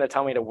now it's going to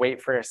tell me to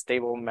wait for a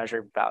stable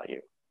measured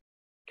value.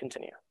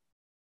 Continue.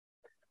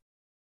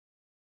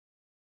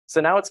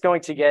 So now it's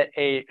going to get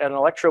an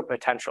electrode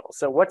potential.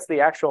 So what's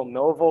the actual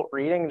millivolt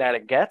reading that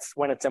it gets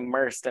when it's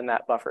immersed in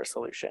that buffer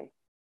solution?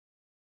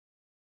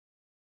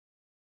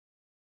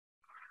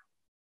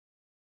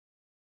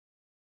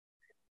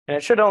 And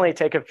it should only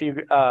take a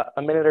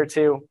minute or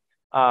 2.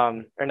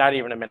 or not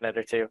even a minute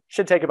or two.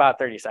 Should take about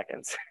 30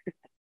 seconds.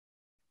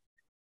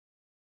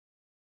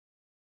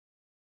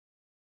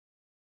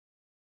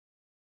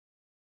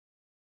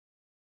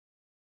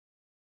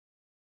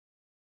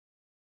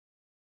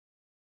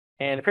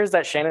 And it appears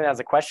that Shannon has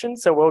a question,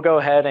 so we'll go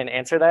ahead and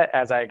answer that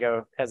as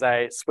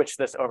I switch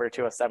this over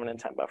to a 7 and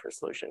 10 buffer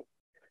solution.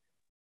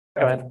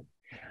 Go ahead.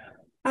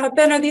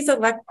 Ben, are these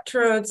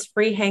electrodes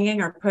free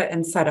hanging or put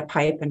inside a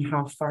pipe, and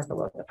how far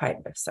below the pipe,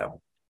 if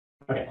so?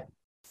 Okay,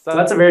 so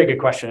that's a very good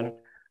question.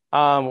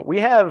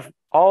 We have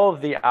all of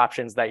the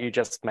options that you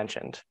just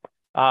mentioned.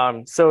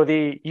 So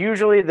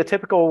usually the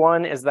typical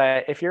one is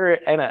that if you're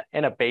in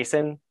a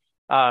basin,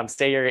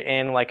 say you're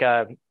in like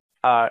a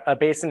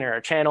basin or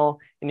a channel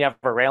and you have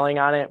a railing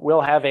on it,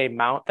 we'll have a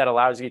mount that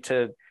allows you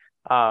to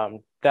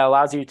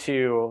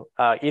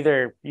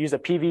either use a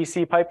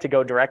PVC pipe to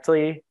go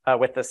directly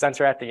with the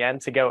sensor at the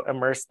end to go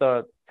immerse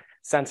the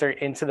sensor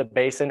into the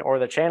basin or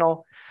the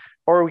channel,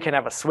 or we can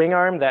have a swing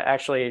arm that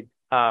actually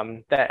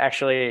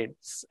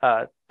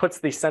puts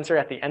the sensor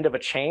at the end of a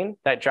chain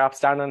that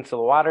drops down into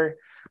the water.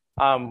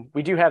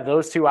 We do have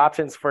those two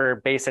options for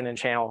basin and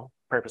channel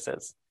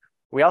purposes.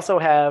 We also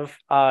have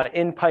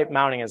in-pipe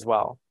mounting as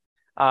well.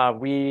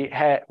 We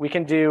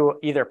can do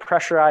either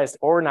pressurized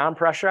or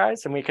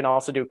non-pressurized, and we can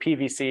also do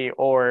PVC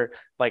or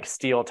like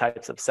steel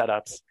types of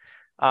setups.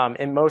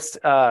 In most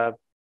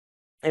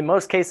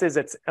cases,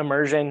 it's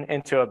immersion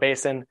into a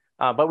basin,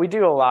 but we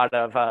do a lot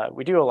of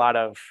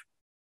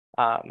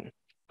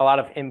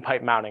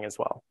in-pipe mounting as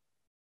well.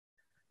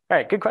 All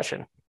right, good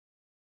question.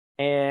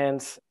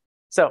 And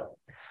so,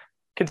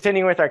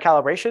 continuing with our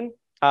calibration,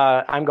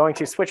 I'm going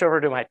to switch over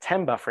to my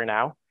 10 buffer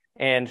now,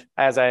 and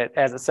as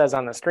it says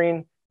on the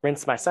screen,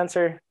 rinse my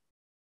sensor.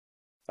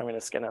 I'm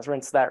just going to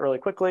rinse that really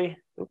quickly.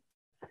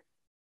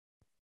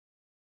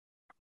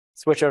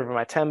 Switch over to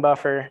my 10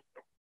 buffer,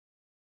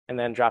 and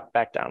then drop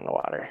back down in the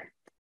water.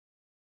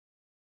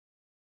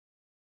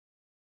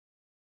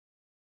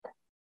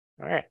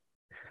 All right.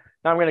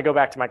 Now I'm going to go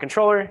back to my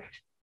controller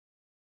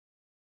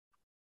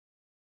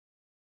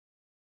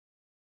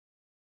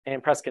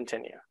and press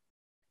continue.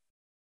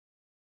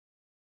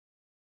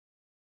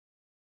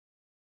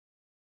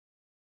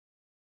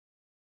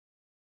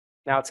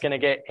 Now it's going to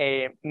get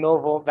a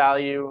millivolt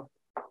value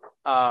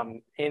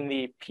in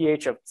the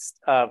pH of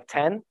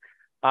 10,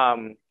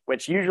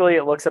 which usually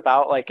it looks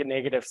about like a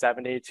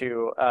 -70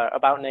 to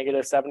about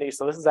 -70.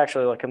 So this is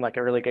actually looking like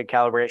a really good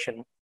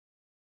calibration.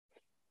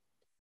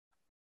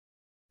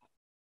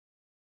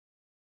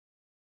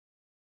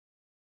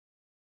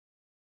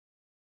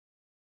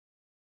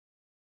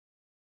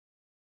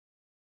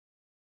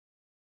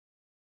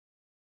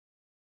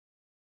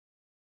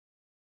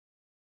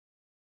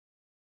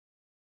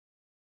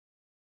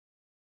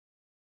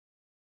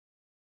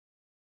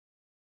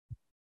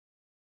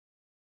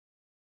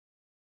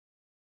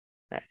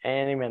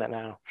 Any minute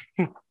now.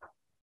 All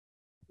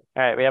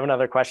right, we have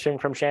another question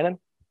from Shannon.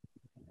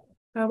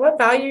 What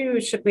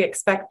value should we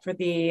expect for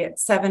the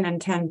 7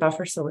 and 10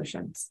 buffer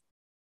solutions?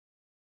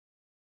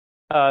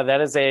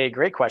 That is a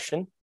great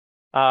question.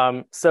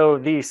 So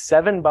the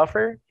 7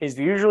 buffer is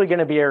usually going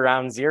to be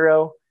around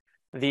 0.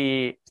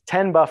 The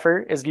 10 buffer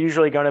is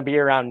usually going to be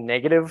around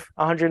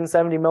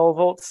 -170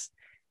 millivolts.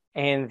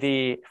 And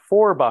the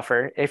 4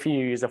 buffer, if you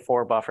use a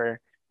 4 buffer,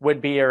 would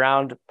be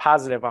around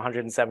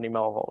 +170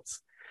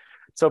 millivolts.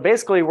 So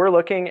basically, we're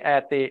looking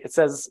at it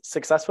says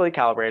successfully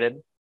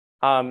calibrated.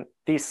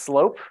 The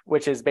slope,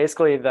 which is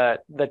basically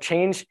the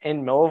change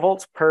in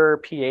millivolts per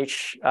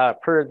pH,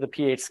 per the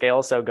pH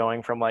scale. So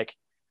going from like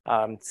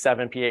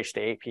 7 pH to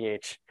 8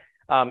 pH.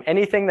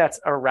 Anything that's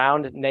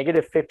around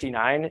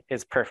 -59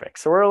 is perfect.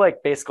 So we're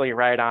like basically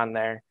right on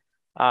there.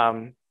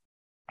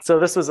 So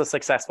this was a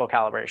successful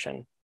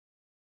calibration.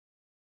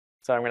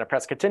 So I'm going to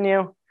press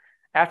continue.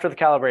 After the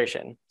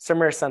calibration,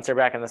 submerge sensor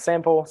back in the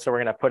sample. So we're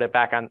going to put it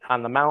back on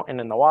the mount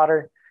and in the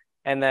water.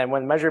 And then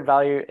when measured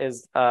value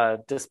is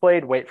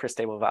displayed, wait for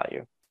stable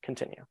value.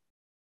 Continue.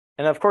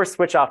 And of course,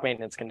 switch off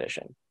maintenance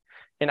condition.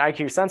 In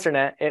IQ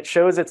SensorNet, it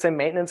shows it's in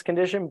maintenance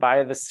condition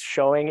by this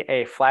showing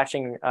a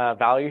flashing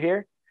value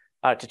here.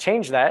 To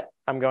change that,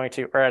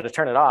 to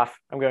turn it off,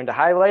 I'm going to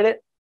highlight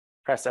it,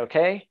 press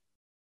OK,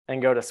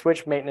 and go to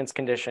switch maintenance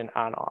condition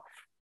on off.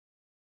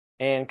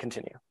 And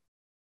continue.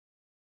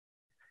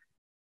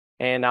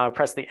 And now I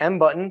press the M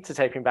button to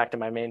take me back to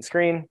my main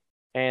screen.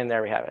 And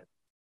there we have it.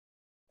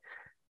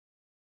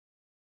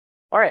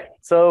 All right,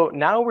 so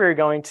now we're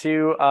going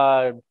to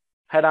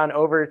we're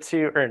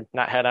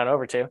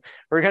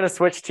going to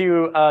switch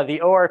to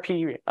the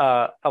ORP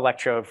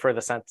electrode for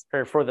the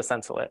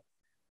Sensolit.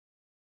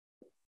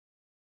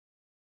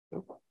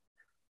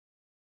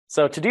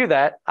 So to do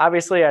that,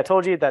 obviously I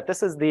told you that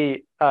this is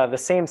the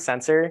same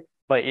sensor,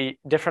 but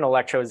different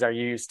electrodes are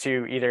used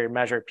to either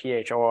measure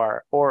pH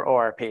or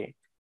ORP.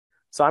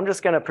 So I'm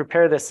just going to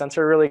prepare this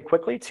sensor really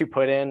quickly to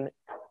put in,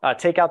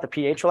 take out the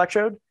pH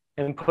electrode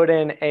and put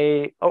in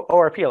a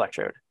ORP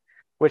electrode,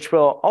 which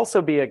will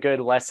also be a good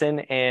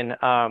lesson in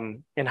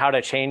how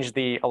to change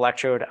the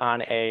electrode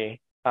on a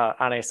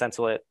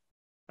Sensolit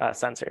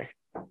sensor.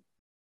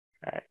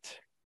 All right.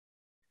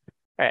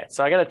 All right,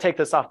 so I got to take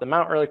this off the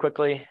mount really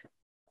quickly.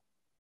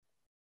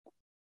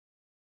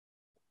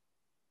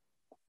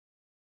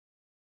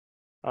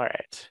 All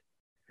right.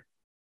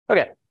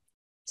 Okay,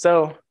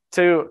 so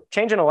to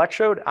change an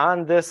electrode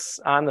on the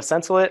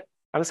Sensolit,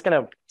 I'm just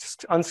going to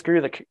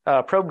unscrew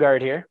the probe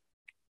guard here.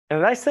 And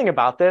the nice thing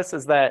about this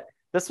is that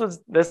this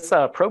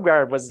probe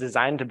guard was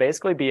designed to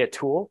basically be a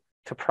tool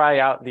to pry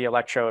out the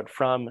electrode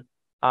from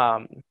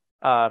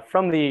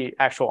the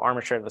actual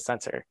armature of the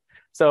sensor.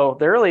 So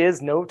there really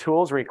is no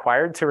tools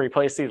required to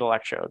replace these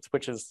electrodes,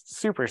 which is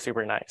super,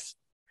 super nice.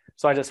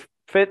 So I just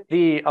fit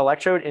the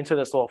electrode into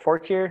this little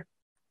fork here,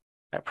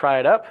 I pry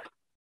it up,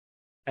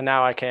 and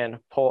now I can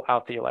pull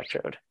out the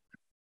electrode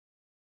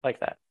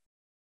like that.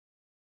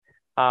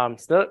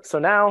 So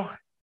now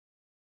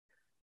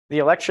the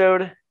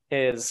electrode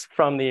is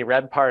from the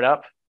red part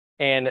up,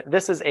 and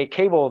this is a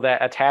cable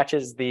that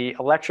attaches the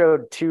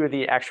electrode to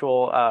the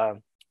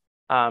actual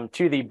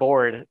to the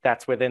board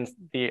that's within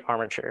the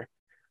armature.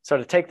 So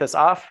to take this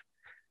off,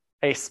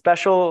 a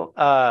special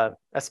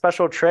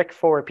trick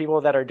for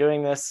people that are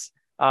doing this,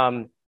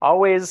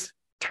 always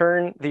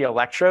turn the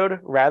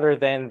electrode rather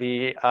than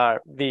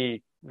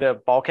the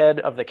bulkhead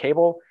of the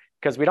cable,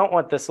 because we don't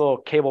want this little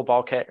cable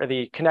bulkhead or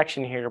the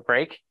connection here to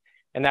break.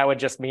 And that would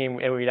just mean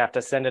we'd have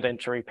to send it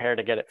into repair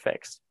to get it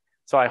fixed.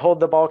 So I hold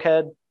the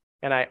bulkhead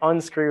and I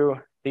unscrew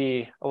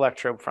the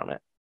electrode from it.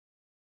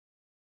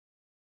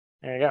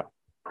 There you go.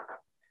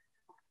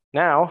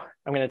 Now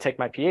I'm going to take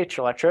my pH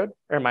electrode,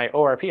 or my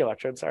ORP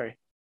electrode, sorry.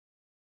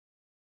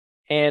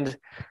 And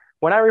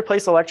when I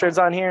replace electrodes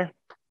on here,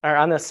 or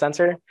on this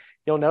sensor,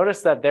 you'll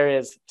notice that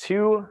there's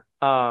two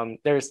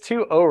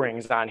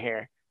O-rings on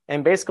here.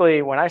 And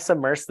basically when I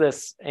submerge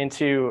this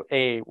into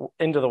the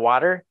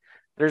water,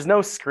 there's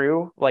no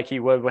screw like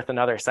you would with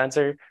another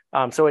sensor.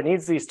 So it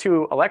needs these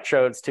two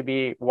electrodes to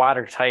be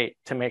watertight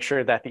to make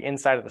sure that the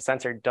inside of the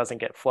sensor doesn't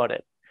get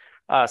flooded.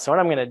 So what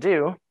I'm going to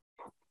do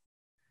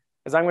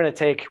is I'm going to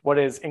take what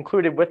is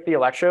included with the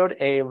electrode,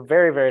 a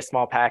very, very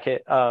small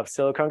packet of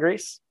silicone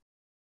grease.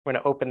 I'm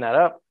going to open that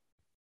up,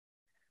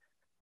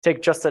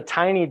 take just a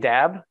tiny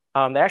dab.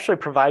 They actually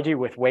provide you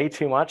with way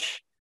too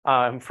much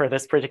for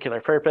this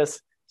particular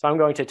purpose. So I'm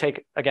going to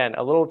take, again,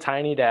 a little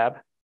tiny dab,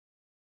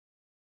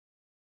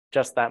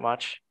 just that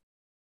much.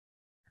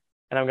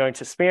 And I'm going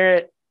to smear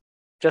it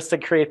just to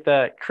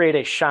create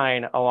a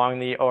shine along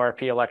the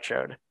ORP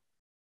electrode,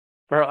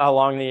 or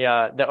along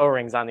the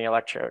O-rings on the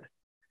electrode.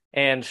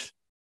 And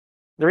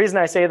the reason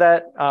I say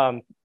that,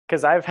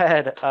 because I've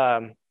had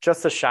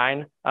just a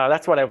shine.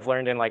 That's what I've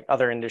learned in like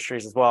other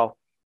industries as well.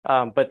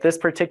 But this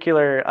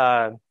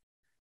particular,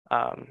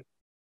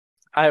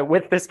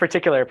 with this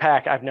particular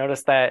pack, I've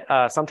noticed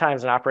that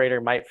sometimes an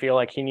operator might feel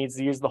like he needs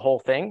to use the whole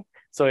thing,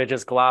 so it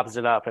just globs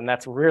it up, and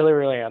that's really,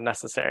 really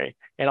unnecessary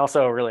and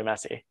also really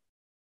messy.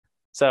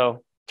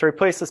 So to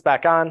replace this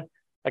back on,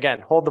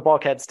 again, hold the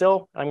bulkhead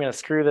still. I'm going to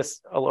screw this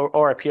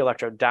ORP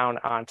electrode down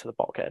onto the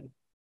bulkhead.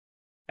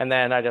 And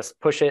then I just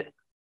push it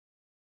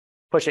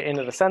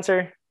into the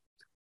sensor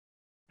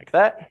like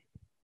that.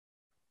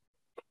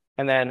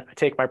 And then I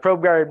take my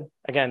probe guard.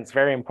 Again, it's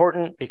very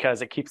important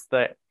because it keeps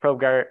the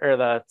probe guard or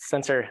the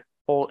sensor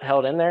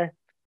held in there.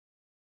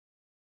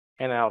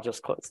 And I'll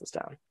just close this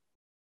down.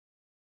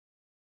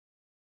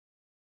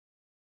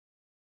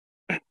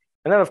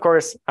 And then, of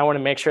course, I want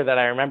to make sure that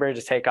I remember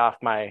to take off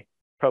my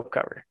probe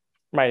cover,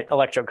 my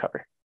electrode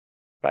cover,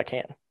 if I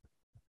can.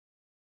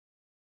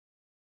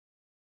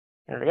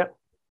 There we go.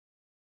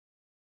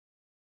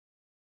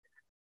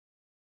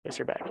 Place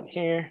her back in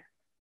here.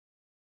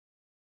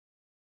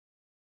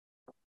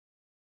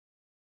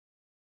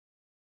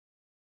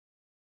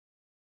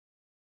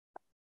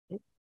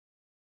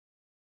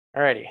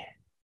 Alrighty.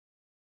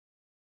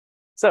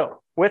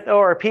 So with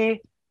ORP,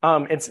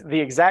 it's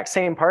the exact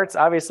same parts,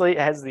 obviously,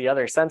 as the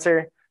other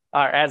sensor,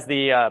 as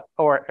the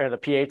or the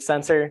pH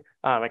sensor,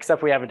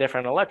 except we have a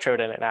different electrode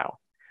in it now.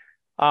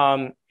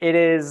 It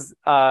is,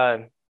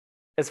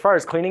 as far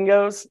as cleaning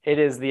goes, it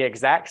is the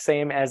exact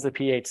same as the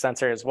pH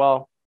sensor as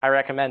well. I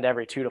recommend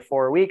every 2 to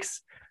 4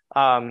 weeks.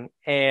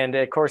 And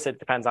of course, it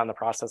depends on the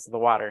process of the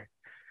water.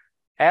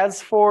 As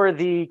for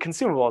the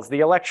consumables, the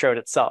electrode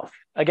itself,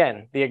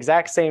 again, the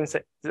exact same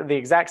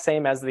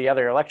as the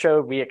other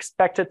electrode. We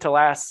expect it to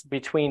last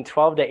between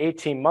 12 to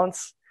 18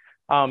 months.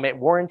 It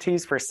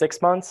warranties for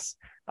 6 months.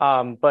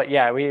 But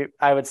yeah,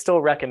 I would still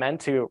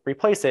recommend to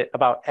replace it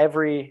about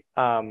every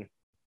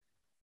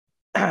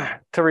every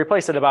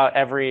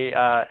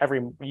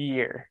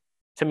year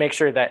to make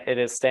sure that it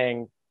is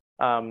staying,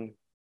 that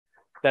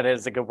it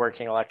is a good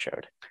working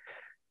electrode.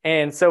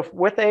 And so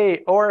with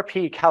a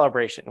ORP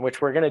calibration,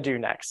 which we're going to do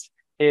next,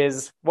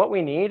 is what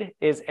we need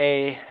is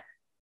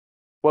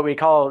what we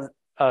call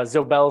a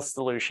Zobel's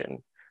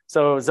solution.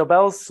 So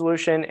Zobel's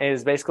solution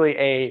is basically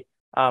a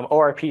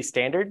ORP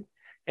standard,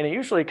 and it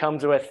usually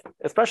comes with,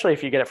 especially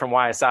if you get it from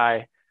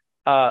YSI,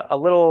 a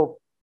little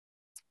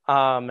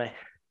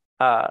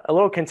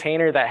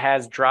container that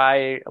has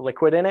dry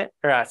liquid in it,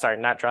 or sorry,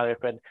 not dry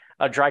liquid,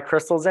 dry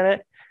crystals in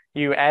it.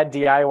 You add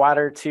DI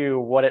water to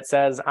what it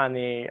says on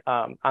the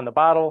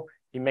bottle,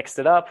 you mix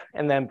it up,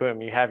 and then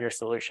boom, you have your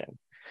solution.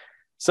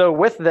 So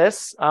with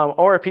this,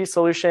 ORP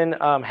solution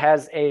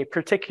has a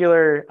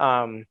particular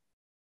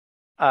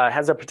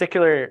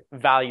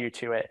value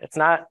to it. It's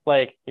not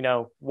like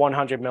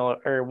 100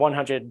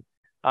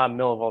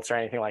 millivolts or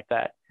anything like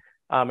that,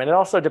 and it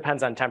also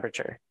depends on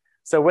temperature.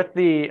 So with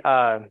the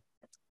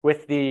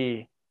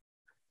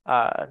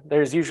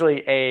there's usually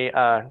with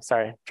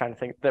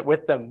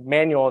the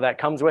manual that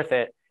comes with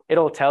it,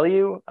 it'll tell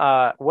you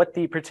what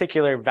the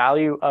particular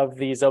value of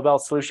the Zobel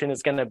solution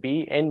is going to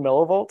be in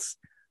millivolts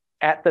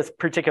at this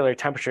particular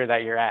temperature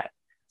that you're at.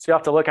 So you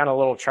have to look on a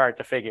little chart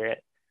to figure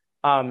it.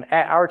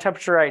 At our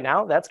temperature right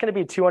now, that's going to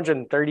be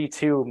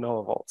 232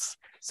 millivolts.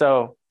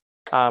 So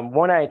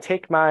when I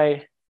take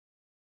my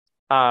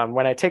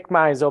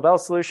Zobel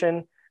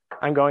solution,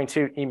 I'm going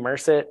to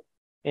immerse it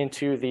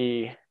into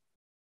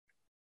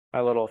my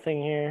little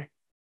thing here.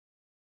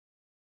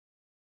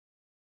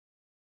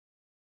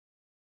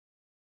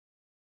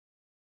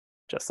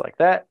 Just like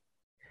that.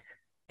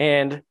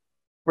 And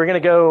we're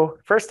going to go,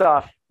 first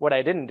off, what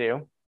I didn't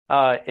do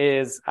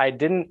is I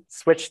didn't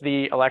switch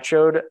the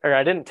electrode, or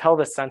I didn't tell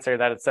the sensor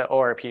that it's the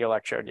ORP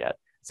electrode yet.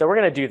 So we're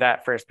going to do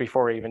that first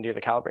before we even do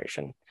the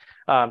calibration.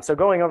 So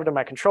going over to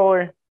my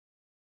controller,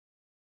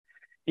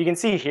 you can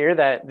see here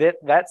that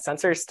that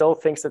sensor still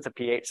thinks it's a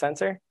pH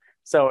sensor.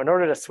 So in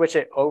order to switch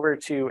it over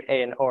to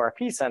an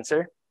ORP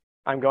sensor,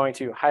 I'm going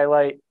to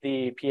highlight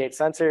the pH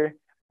sensor,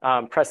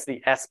 press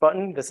the S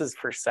button. This is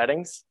for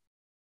settings.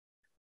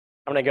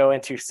 I'm going to go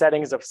into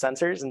settings of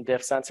sensors and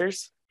diff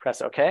sensors,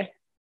 press OK. I'm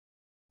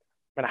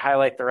going to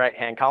highlight the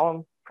right-hand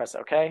column, press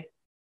OK.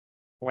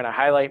 I'm going to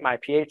highlight my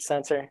pH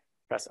sensor,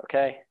 press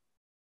OK.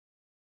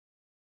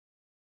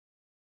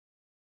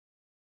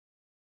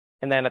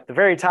 And then at the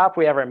very top,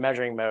 we have our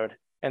measuring mode.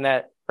 And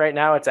that right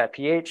now it's at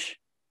pH,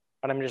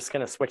 but I'm just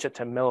going to switch it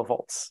to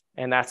millivolts.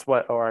 And that's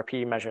what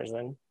ORP measures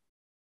in.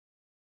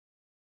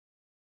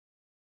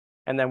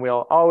 And then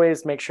we'll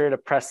always make sure to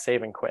press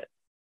save and quit.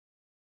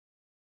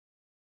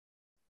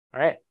 All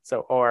right,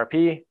 so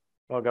ORP,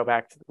 we'll go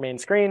back to the main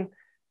screen.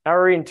 Now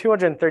we're reading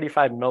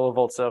 235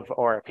 millivolts of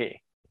ORP.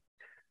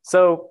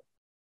 So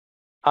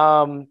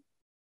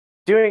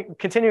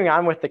continuing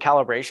on with the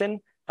calibration,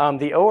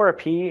 the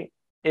ORP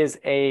is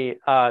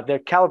the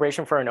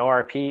calibration for an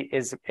ORP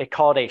is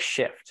called a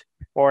shift,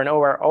 or an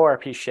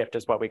ORP shift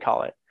is what we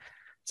call it.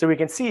 So we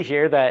can see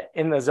here that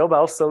in the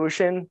Zobel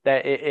solution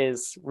that it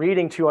is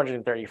reading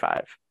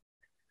 235.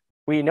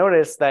 We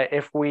notice that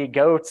if we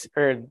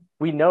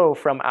we know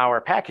from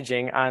our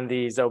packaging on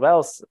the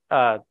Zobels,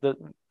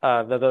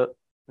 the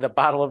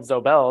bottle of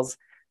Zobels,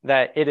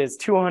 that it is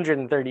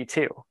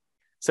 232.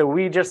 So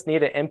we just need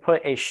to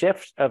input a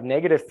shift of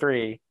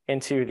 -3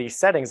 into the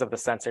settings of the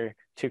sensor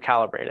to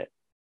calibrate it.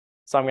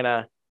 So I'm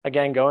gonna,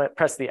 again,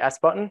 press the S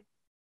button.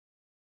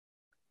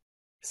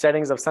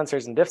 Settings of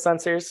sensors and diff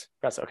sensors,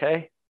 press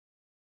OK.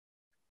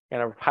 I'm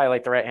gonna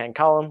highlight the right-hand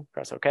column,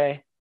 press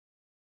OK.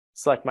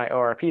 Select my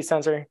ORP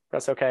sensor,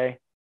 press OK,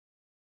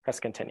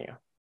 press continue.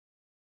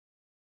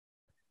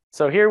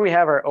 So here we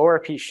have our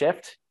ORP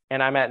shift,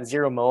 and I'm at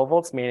 0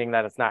 millivolts, meaning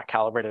that it's not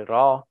calibrated at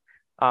all.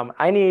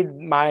 I need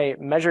my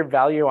measured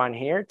value on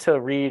here to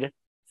read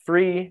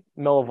 3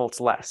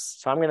 millivolts less.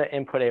 So I'm going to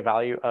input a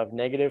value of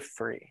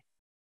 -3.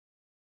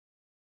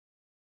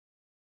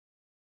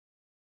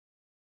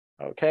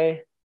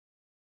 Okay.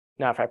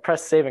 Now if I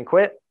press save and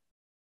quit,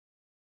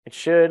 it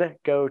should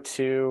go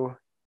to,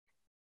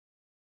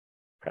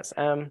 press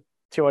M,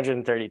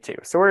 232.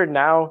 So we're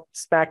now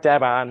smack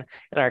dab on,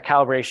 and our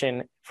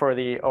calibration for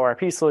the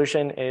ORP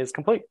solution is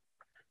complete.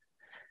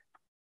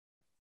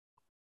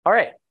 All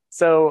right,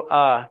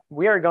 so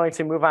we are going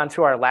to move on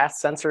to our last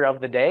sensor of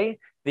the day,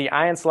 the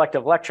ion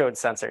selective electrode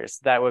sensors.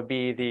 That would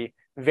be the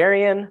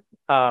Varian,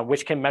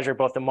 which can measure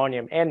both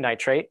ammonium and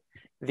nitrate,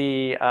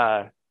 the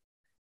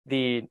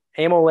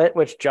Amolit,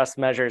 which just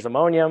measures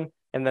ammonium,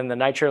 and then the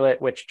Nitrolit,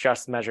 which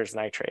just measures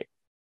nitrate.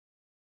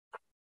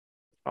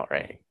 All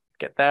right,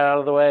 get that out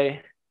of the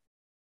way.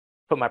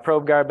 Put my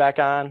probe guard back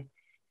on.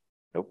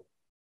 Nope,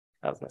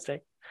 that was a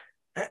mistake.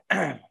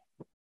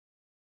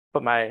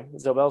 Put my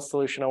Zobel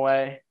solution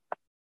away.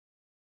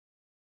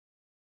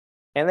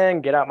 And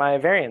then get out my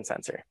Varian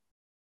sensor.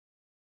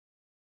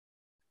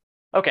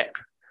 Okay,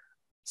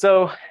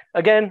 so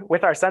again,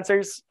 with our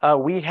sensors,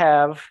 we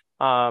have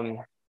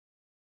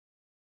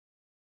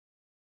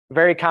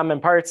very common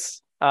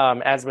parts.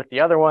 As with the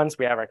other ones,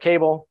 we have our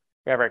cable.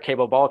 We have our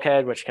cable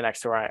bulkhead, which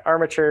connects to our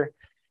armature.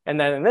 And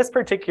then in this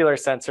particular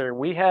sensor,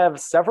 we have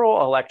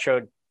several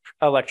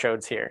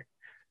electrodes here.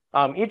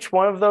 Each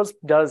one of those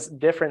does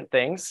different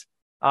things.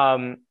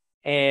 We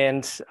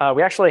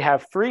actually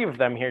have 3 of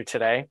them here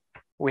today.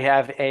 We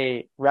have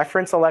a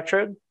reference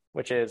electrode,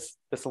 which is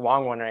this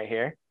long one right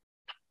here.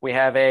 We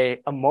have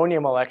a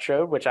ammonium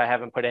electrode, which I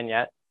haven't put in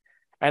yet.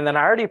 And then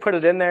I already put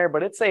it in there,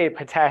 but it's a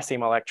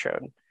potassium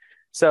electrode.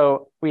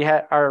 So we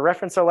have our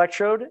reference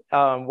electrode.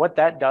 What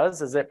that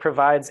does is it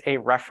provides a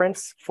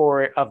reference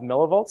of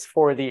millivolts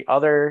for the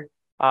other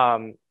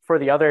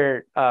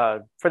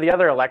for the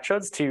other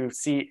electrodes to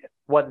see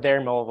what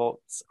their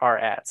millivolts are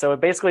at. So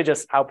it basically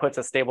just outputs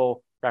a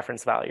stable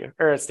reference value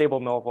or a stable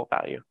millivolt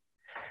value.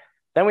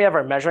 Then we have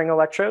our measuring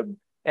electrode.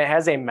 It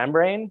has a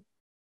membrane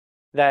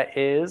that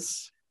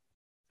is,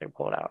 let me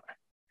pull it out.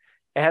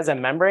 It has a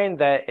membrane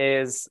that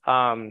is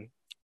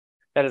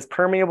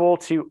permeable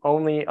to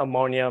only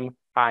ammonium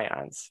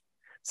ions.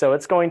 So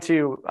it's going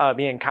to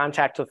be in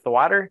contact with the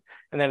water,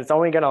 and then it's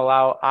only going to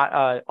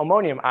allow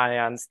ammonium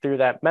ions through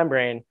that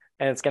membrane,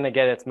 and it's going to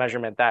get its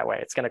measurement that way.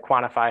 It's going to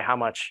quantify how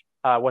much,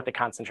 what the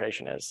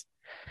concentration is.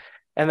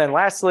 And then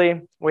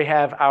lastly, we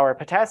have our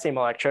potassium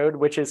electrode,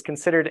 which is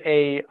considered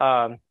a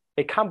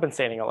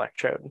compensating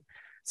electrode.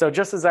 So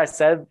just as I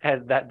said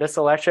that this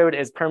electrode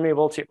is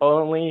permeable to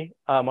only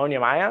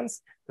ammonium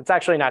ions, that's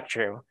actually not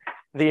true.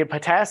 The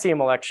potassium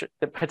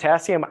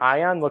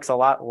ion looks a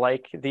lot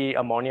like the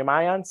ammonium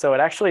ion, so it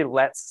actually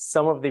lets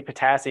some of the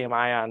potassium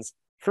ions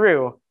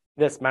through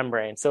this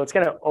membrane. So it's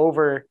going to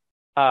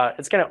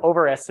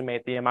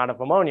overestimate the amount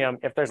of ammonium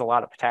if there's a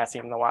lot of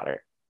potassium in the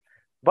water.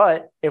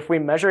 But if we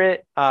measure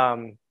it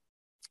at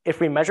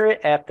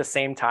the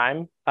same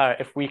time,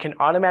 if we can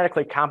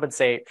automatically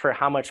compensate for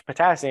how much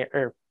potassium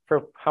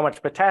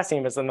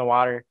is in the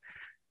water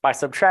by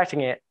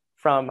subtracting it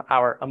from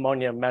our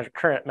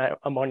current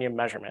ammonium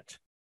measurement.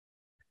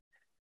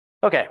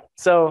 Okay,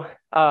 so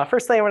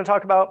first thing I want to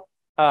talk about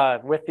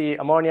with the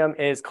ammonium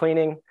is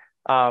cleaning.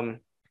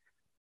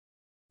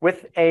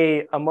 With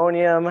a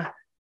ammonium,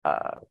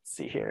 let's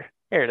see here.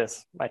 Here it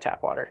is, my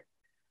tap water.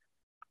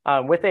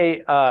 With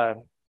a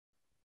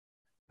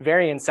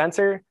variant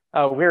sensor,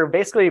 we're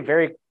basically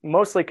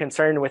mostly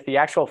concerned with the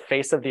actual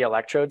face of the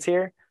electrodes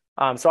here.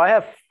 So I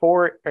have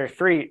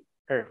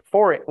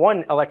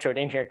one electrode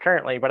in here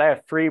currently, but I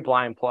have 3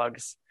 blind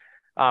plugs.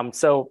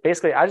 So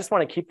basically, I just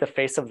want to keep the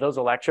face of those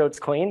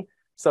electrodes clean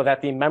so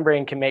that the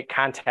membrane can make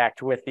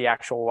contact with the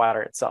actual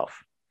water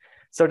itself.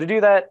 So to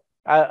do that,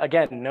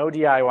 again, no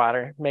DI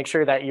water. Make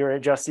sure that you're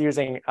just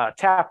using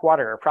tap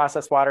water or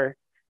processed water.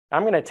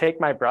 I'm going to take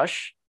my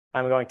brush.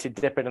 I'm going to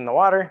dip it in the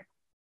water.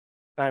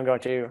 I'm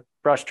going to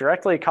brush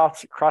directly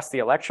across the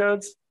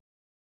electrodes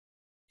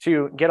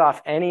to get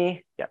off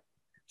any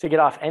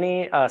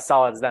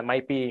solids that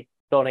might be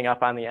building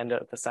up on the end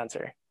of the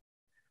sensor.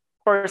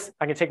 Of course,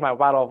 I can take my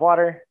bottle of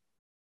water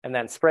and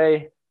then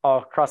spray all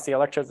across the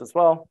electrodes as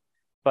well.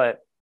 But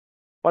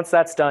once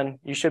that's done,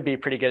 you should be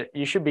pretty good.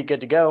 You should be good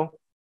to go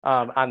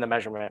on the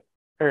measurement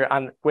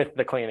or with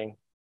the cleaning.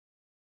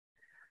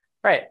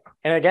 Right,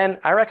 and again,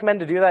 I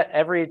recommend to do that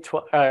every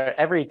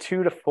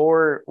 2 to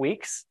 4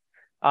 weeks.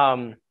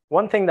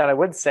 One thing that I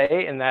would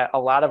say, and that a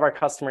lot of our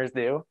customers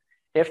do,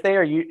 if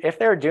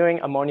they're doing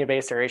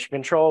ammonia-based aeration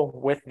control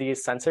with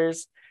these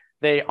sensors,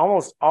 they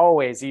almost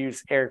always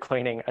use air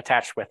cleaning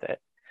attached with it.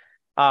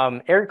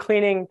 Air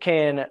cleaning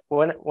can,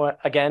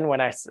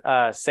 when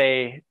I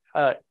say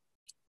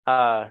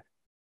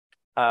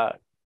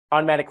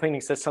automatic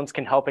cleaning systems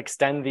can help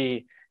extend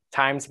the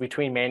times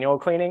between manual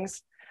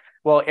cleanings.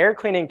 Well, air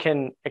cleaning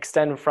can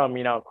extend from,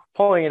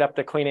 pulling it up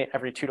to clean it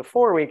every 2 to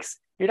 4 weeks.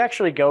 You'd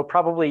actually go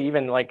probably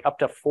even like up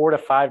to 4 to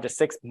 5 to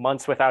 6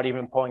 months without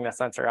even pulling the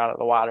sensor out of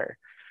the water.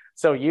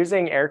 So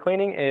using air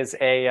cleaning is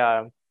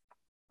a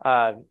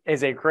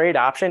great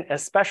option,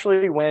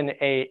 especially when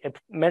a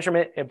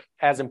measurement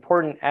as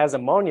important as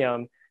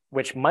ammonium,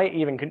 which might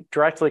even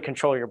directly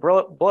control your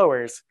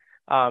blowers,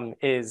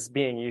 is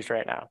being used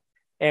right now.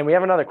 And we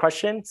have another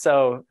question,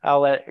 so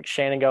I'll let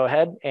Shannon go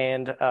ahead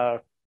and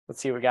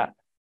let's see what we got.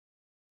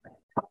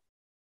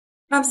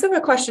 So I have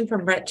a question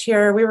from Rich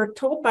here. We were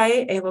told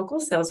by a local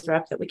sales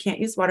rep that we can't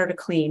use water to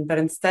clean, but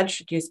instead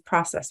should use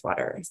processed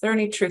water. Is there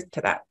any truth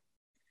to that?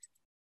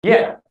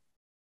 Yeah.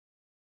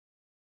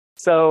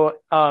 So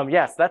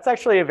yes, that's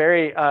actually a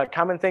very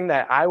common thing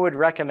that I would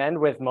recommend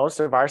with most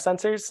of our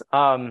sensors.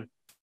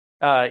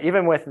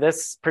 Even with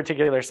this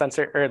particular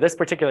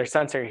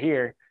sensor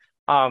here,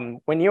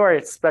 when you are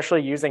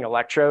especially using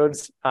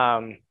electrodes,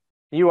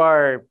 you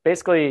are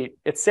basically,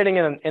 it's sitting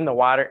in the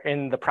water,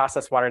 in the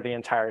processed water the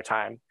entire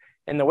time.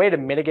 And the way to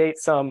mitigate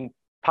some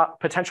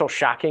potential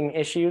shocking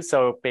issues,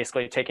 so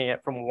basically taking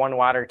it from one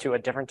water to a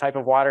different type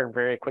of water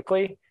very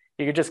quickly,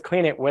 you could just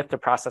clean it with the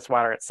processed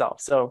water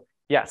itself. So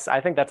yes, I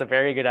think that's a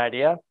very good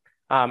idea.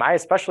 I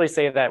especially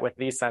say that with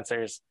these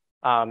sensors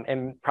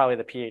and probably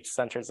the pH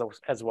sensors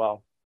as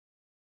well.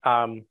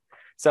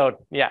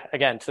 So yeah,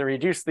 again, to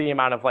reduce the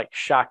amount of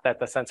shock that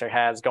the sensor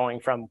has going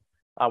from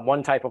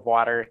one type of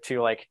water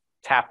to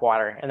tap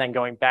water and then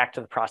going back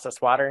to the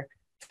processed water,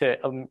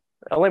 to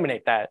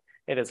eliminate that,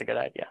 it is a good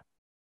idea.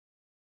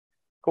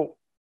 Cool.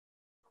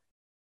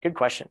 Good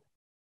question.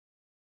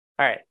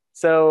 All right.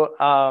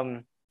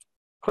 So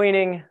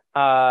cleaning,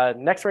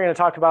 next we're going to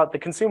talk about the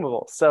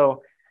consumables.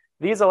 So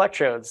these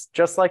electrodes,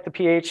 just like the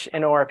pH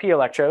and ORP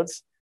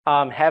electrodes,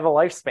 have a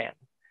lifespan.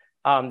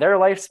 Their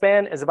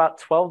lifespan is about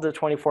 12 to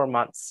 24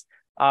 months.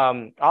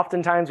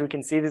 Oftentimes we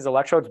can see these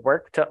electrodes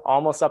work to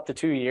almost up to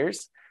 2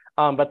 years,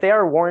 but they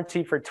are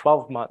warranted for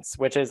 12 months,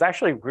 which is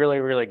actually really,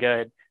 really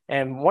good.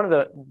 And one of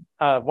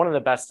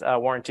the best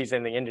warranties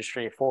in the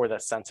industry for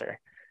this sensor.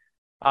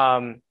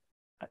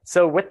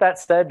 So with that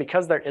said,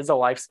 because there is a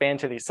lifespan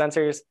to these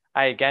sensors,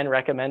 I again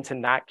recommend to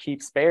not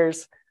keep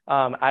spares.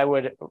 I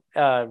would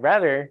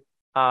rather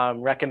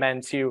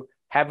recommend to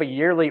have a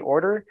yearly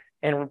order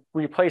and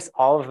replace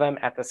all of them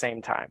at the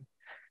same time.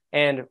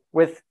 And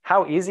with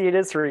how easy it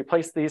is to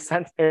replace these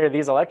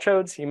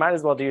electrodes, you might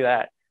as well do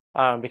that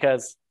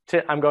because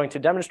I'm going to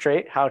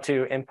demonstrate how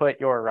to input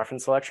your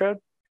reference electrode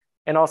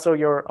and also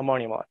your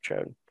ammonium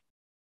electrode.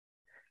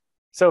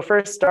 So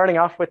first, starting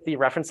off with the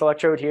reference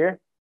electrode here,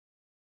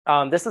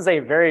 this is a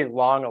very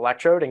long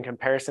electrode in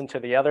comparison to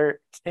the others.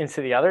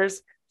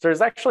 So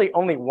there's actually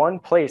only one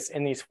place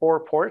in these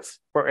 4 ports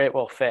where it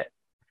will fit.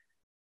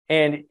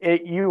 And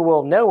you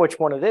will know which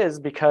one it is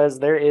because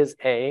there is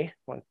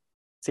let's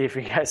see if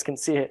you guys can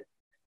see it.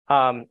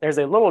 There's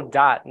a little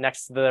dot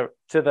next to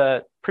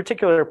the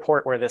particular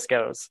port where this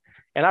goes.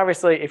 And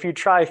obviously, if you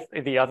try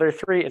the other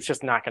 3, it's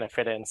just not going to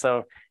fit in.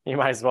 So you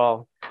might as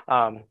well,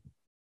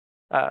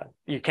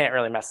 you can't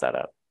really mess that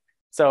up.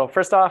 So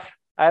first off,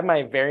 I have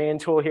my Varian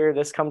tool here.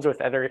 This comes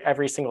with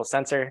every single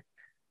sensor.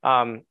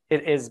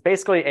 It is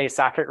basically a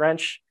socket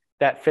wrench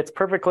that fits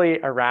perfectly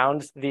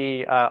around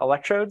the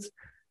electrodes,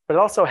 but it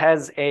also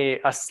has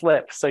a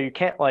slip. So you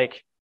can't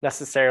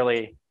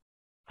necessarily,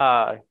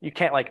 you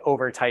can't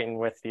over tighten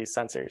with these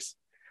sensors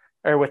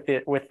or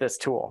with this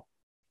tool.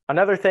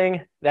 Another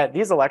thing that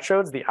these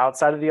electrodes, the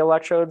outside of the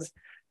electrodes,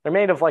 they're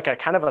made of a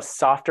kind of a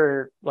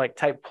softer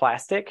type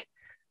plastic.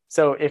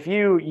 So if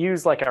you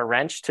use a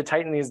wrench to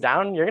tighten these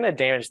down, you're going to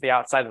damage the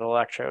outside of the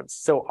electrodes.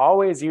 So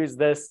always use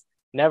this,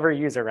 never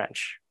use a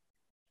wrench.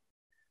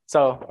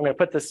 So I'm going to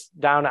put this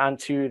down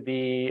onto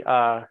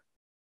the,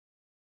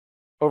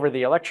 over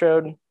the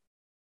electrode,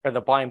 or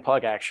the blind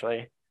plug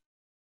actually.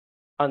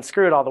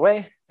 Unscrew it all the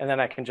way, and then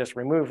I can just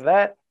remove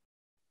that.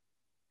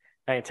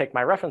 I can take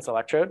my reference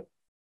electrode,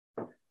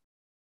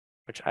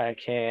 which I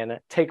can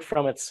take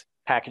from its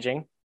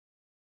packaging,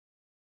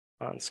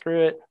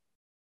 unscrew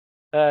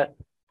it,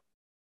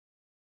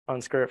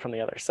 unscrew it from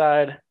the other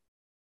side,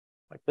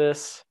 like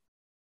this.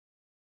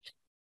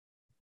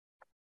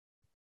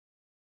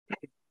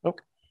 Oh.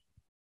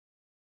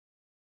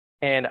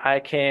 And I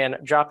can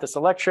drop this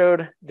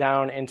electrode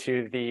down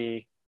into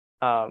the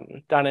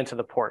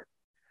port.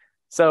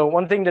 So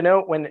one thing to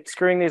note when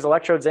screwing these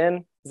electrodes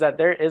in is that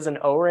there is an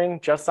O-ring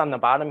just on the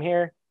bottom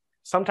here.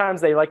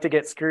 Sometimes they like to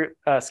get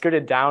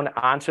scooted down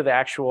onto the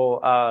actual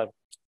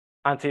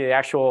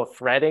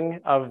threading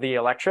of the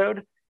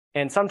electrode.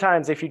 And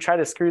sometimes if you try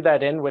to screw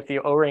that in with the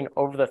O-ring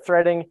over the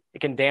threading,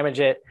 it can damage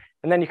it.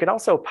 And then you can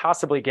also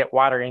possibly get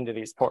water into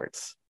these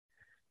ports.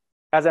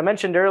 As I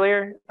mentioned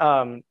earlier,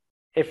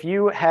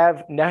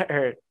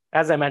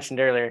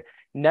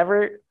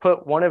 never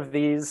put one of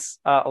these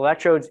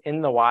electrodes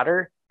in the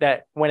water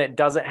that when it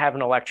doesn't have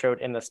an electrode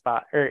in the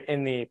spot or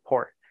in the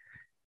port.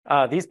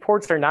 These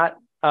ports are not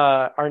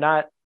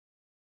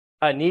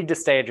need to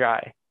stay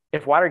dry.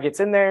 If water gets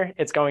in there,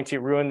 it's going to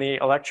ruin the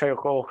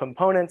electrical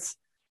components.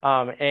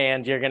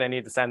 And you're going to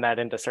need to send that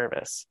into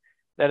service.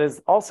 That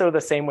is also the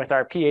same with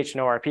our pH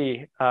and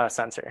ORP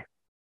sensor.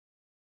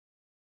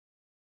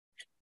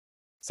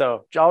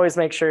 So always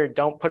make sure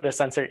don't put a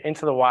sensor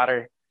into the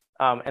water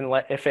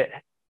if it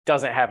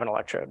doesn't have an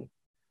electrode.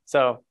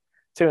 So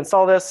to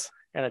install this,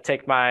 I'm going to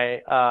take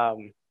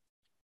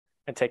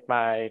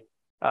my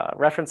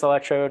reference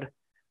electrode, I'm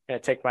going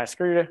to take my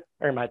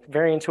my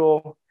Varian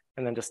tool,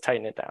 and then just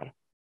tighten it down.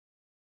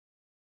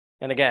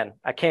 And again,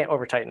 I can't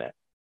over tighten it.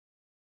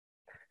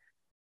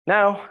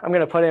 Now I'm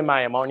going to put in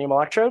my ammonium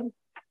electrode.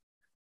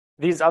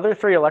 These other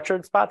 3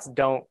 electrode spots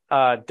don't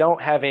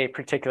have a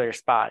particular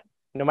spot.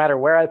 No matter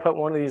where I put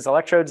one of these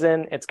electrodes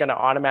in, it's going to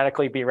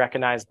automatically be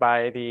recognized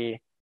by the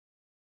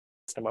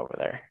system over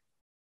there.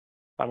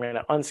 I'm going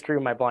to unscrew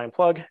my blind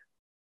plug.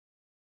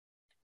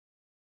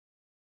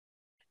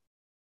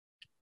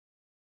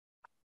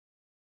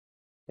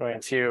 I'm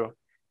going to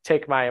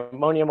take my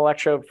ammonium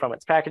electrode from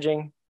its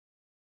packaging.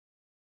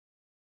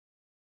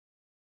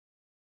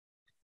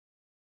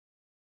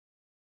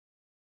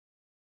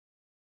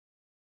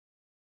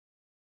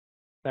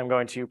 I'm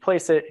going to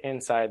place it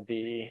inside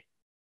the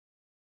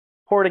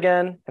port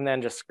again, and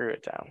then just screw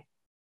it down.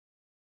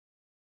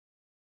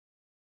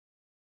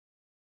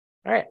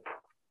 All right.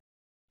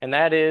 And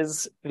that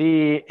is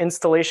the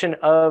installation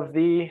of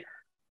the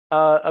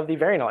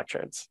Varian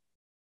electrodes.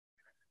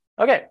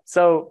 Okay,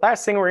 so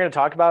last thing we're going to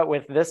talk about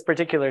with this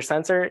particular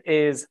sensor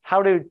is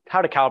how to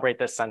calibrate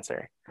this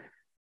sensor.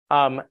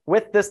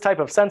 With this type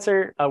of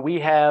sensor, we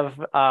have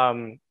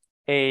a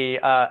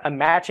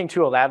matching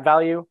to a lab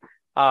value,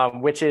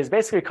 which is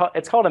basically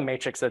it's called a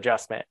matrix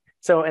adjustment.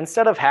 So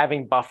instead of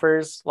having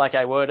buffers like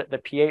I would the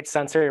pH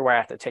sensor where I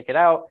have to take it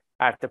out,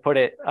 I have to put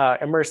it,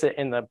 immerse it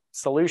in the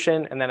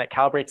solution, and then it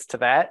calibrates to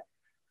that.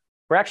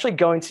 We're actually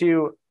going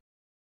to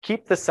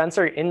keep the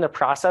sensor in the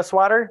process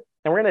water,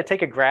 and we're going to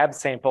take a grab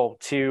sample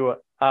to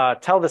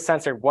tell the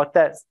sensor what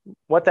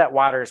that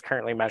water is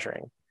currently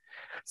measuring.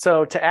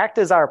 So to act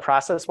as our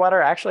process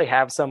water, I actually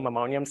have some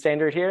ammonium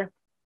standard here,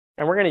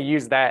 and we're going to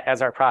use that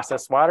as our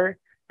process water,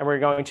 and we're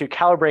going to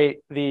calibrate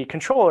the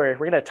controller.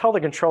 We're going to tell the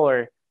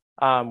controller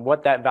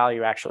what that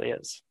value actually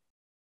is.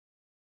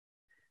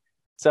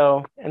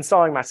 So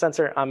installing my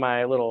sensor on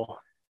my little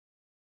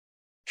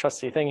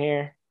trusty thing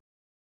here.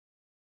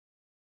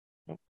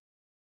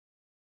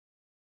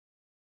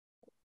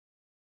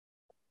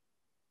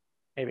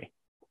 Maybe.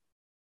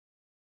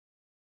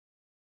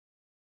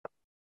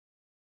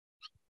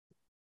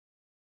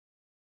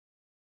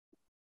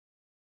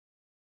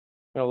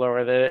 I'm going to lower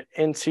it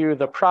into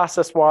the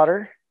process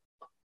water.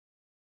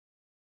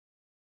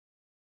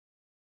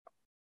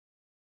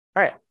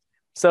 All right.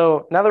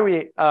 So now that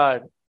we,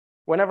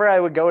 whenever I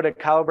would go to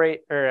calibrate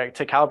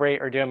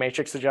or do a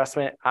matrix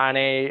adjustment on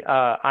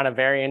a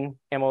varying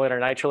amyloid or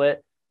nitrolate,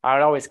 I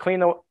would always clean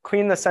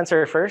the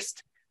sensor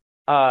first,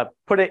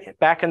 put it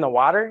back in the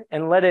water,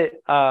 and let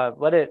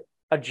it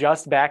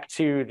adjust back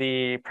to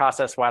the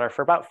process water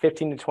for about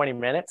 15 to 20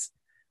 minutes.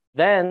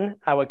 Then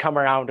I would come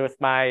around with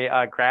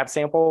my grab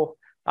sample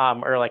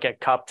or like a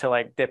cup to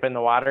like dip in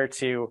the water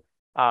to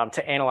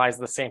analyze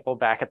the sample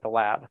back at the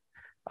lab.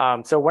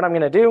 So what I'm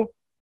going to do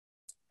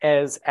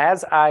is,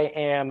 as I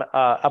am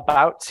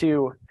about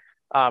to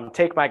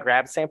take my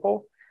grab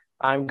sample,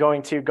 I'm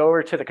going to go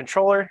over to the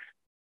controller.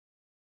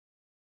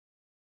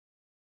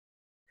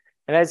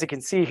 And as you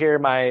can see here,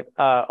 my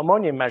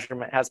ammonium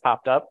measurement has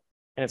popped up,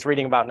 and it's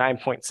reading about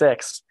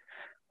 9.6.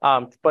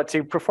 But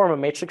to perform a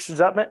matrix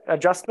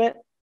adjustment,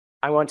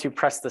 I want to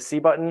press the C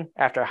button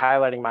after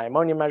highlighting my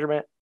ammonium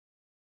measurement.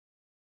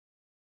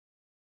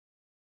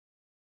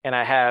 And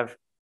I have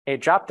a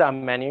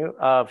drop-down menu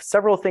of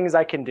several things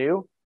I can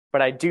do,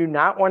 but I do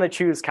not want to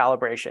choose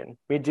calibration.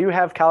 We do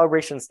have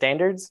calibration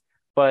standards,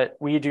 but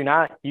we do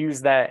not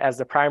use that as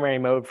the primary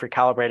mode for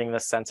calibrating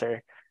this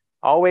sensor.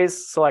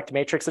 Always select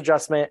matrix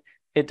adjustment.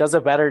 It does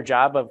a better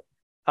job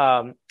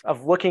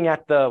of looking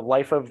at the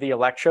life of the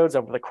electrodes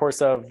over the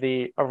course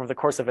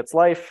of its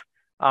life.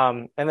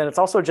 And then it's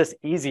also just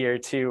easier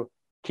to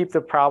keep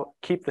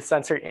the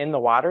sensor in the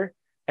water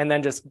and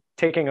then just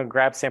taking a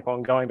grab sample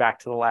and going back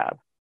to the lab.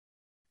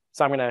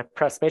 So I'm going to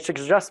press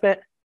matrix adjustment.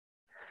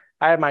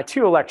 I have my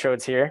two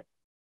electrodes here,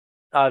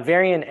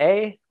 variant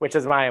A, which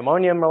is my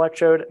ammonium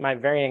electrode, my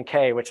variant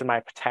K, which is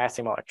my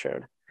potassium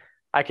electrode.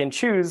 I can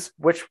choose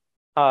which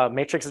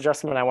matrix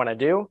adjustment I want to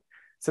do.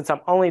 Since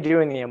I'm only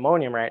doing the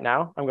ammonium right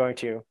now, I'm going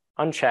to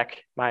uncheck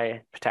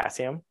my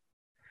potassium.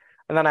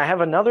 And then I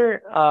have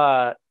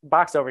another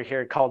box over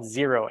here called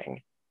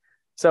zeroing.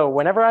 So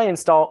whenever I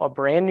install a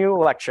brand new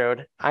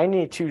electrode, I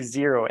need to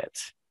zero it.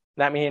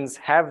 That means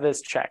have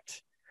this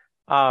checked.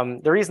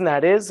 The reason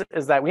that is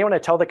that we want to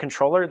tell the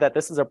controller that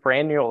this is a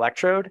brand new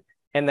electrode.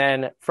 And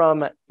then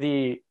from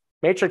the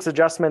matrix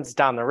adjustments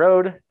down the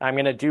road, I'm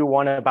going to do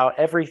one about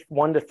every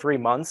 1 to 3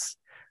 months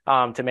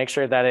to make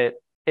sure that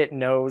it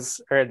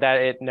knows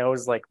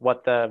like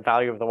what the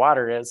value of the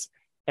water is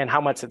and how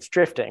much it's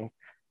drifting.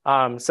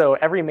 So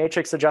every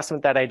matrix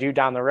adjustment that I do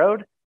down the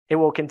road, it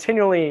will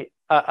continually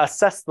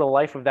assess the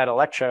life of that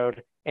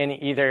electrode, and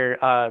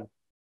either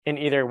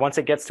once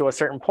it gets to a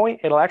certain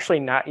point, it'll actually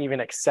not even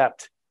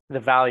accept the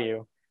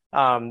value.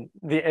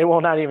 It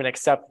will not even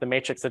accept the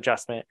matrix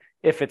adjustment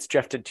if it's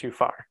drifted too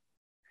far.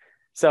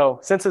 So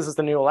since this is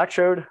the new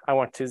electrode, I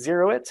want to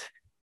zero it.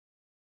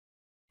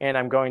 And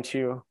I'm going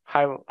to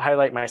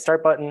highlight my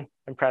start button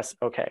and press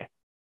OK.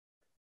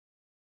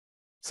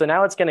 So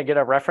now it's going to get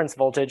a reference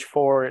voltage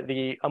for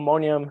the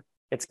ammonium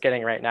it's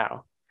getting right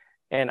now.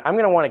 And I'm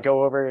going to want to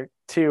go over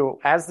to,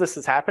 as this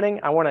is happening,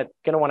 I'm going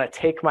to want to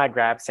take my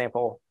grab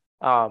sample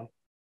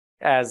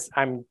as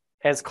I'm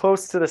as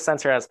close to the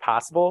sensor as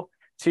possible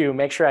to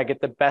make sure I get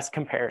the best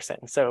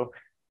comparison. So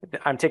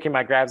I'm taking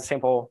my grab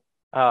sample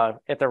at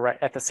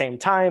the same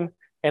time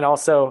and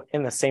also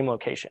in the same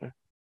location.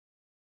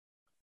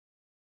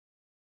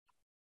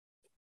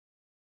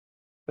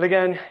 But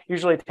again,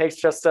 usually it takes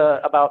just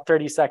about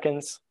 30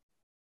 seconds.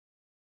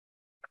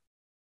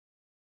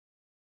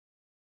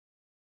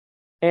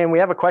 And we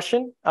have a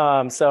question.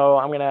 So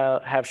I'm going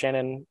to have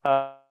Shannon.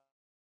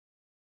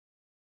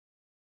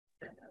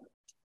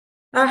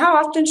 How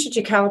often should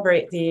you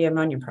calibrate the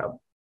ammonium probe?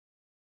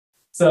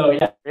 So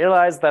yeah, I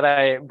realized that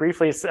I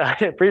briefly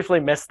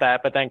missed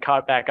that, but then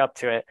caught back up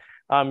to it.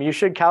 You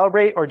should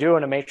calibrate or do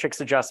a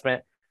matrix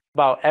adjustment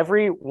about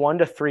every 1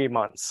 to 3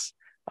 months.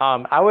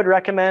 I would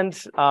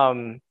recommend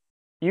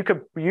you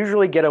could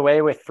usually get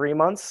away with 3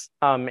 months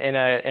in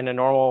a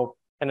normal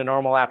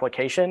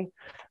application.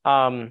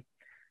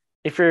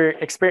 If you're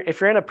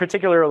in a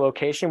particular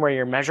location where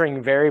you're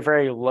measuring very,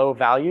 very low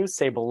values,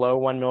 say below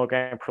 1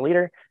 milligram per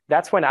liter,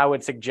 that's when I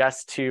would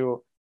suggest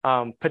to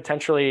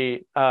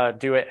potentially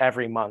do it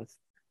every month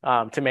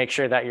to make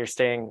sure that you're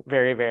staying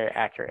very, very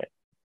accurate.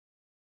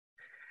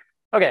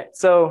 Okay,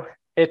 so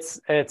it's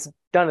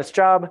done its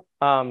job.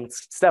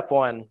 Step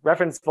 1,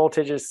 reference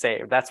voltage is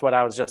saved. That's what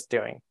I was just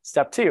doing.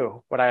 Step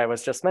 2, what I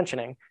was just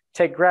mentioning,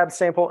 take grab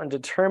sample and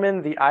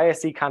determine the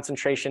ISE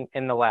concentration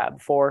in the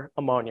lab for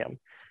ammonium.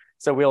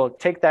 So we'll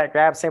take that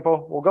grab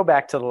sample, we'll go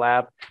back to the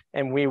lab,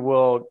 and we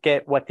will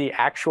get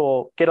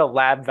get a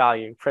lab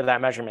value for that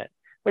measurement,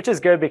 which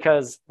is good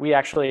because we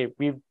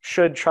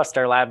should trust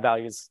our lab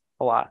values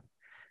a lot.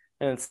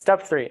 And then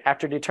step 3,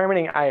 after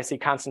determining ISE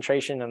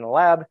concentration in the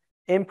lab,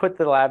 input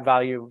the lab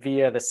value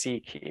via the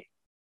C key.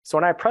 So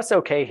when I press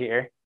OK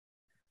here,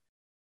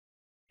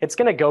 it's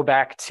going to go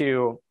back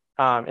to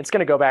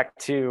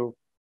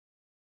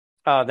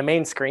the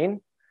main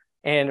screen.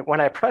 And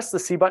when I press the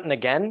C button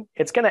again,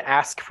 it's going to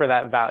ask for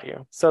that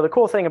value. So the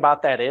cool thing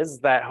about that is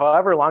that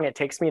however long it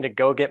takes me to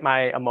go get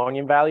my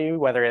ammonium value,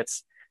 whether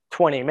it's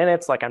 20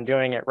 minutes, like I'm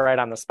doing it right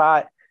on the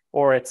spot,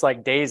 or it's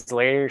like days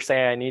later,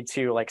 say I need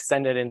to like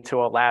send it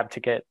into a lab to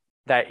get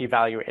that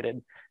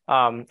evaluated.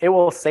 It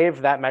will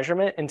save that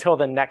measurement until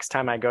the next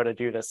time I go to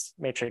do this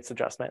matrix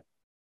adjustment.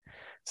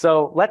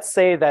 So let's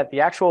say that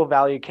the actual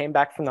value came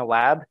back from the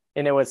lab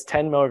and it was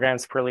 10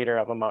 milligrams per liter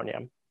of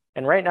ammonium.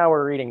 And right now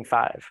we're reading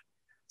 5.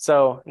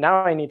 So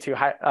now I need to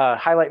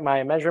highlight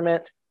my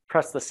measurement,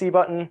 press the C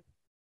button,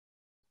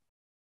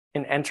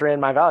 and enter in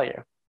my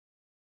value.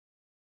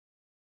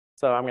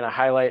 So I'm going to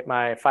highlight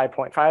my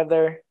 5.5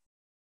 there,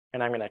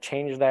 and I'm going to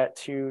change that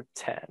to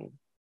 10.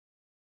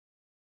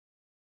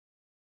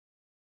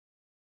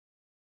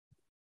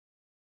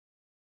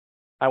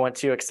 I want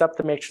to accept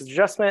the matrix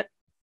adjustment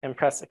and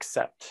press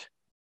accept.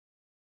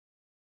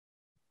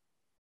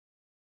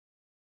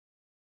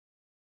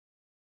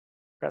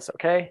 Press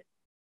OK.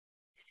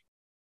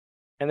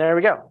 And there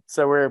we go.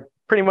 So we're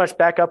pretty much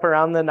back up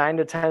around the 9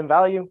 to 10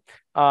 value.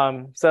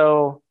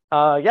 So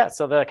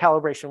the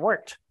calibration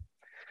worked.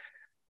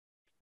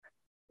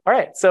 All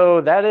right,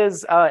 so that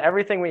is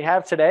everything we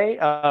have today.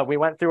 We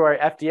went through our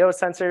FDO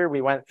sensor.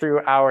 We went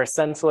through our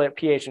Sensolid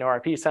pH and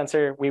ORP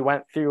sensor. We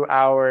went through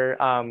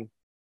our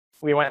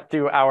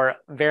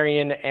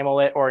Varian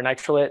amolyt or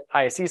nitrolyt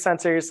ISE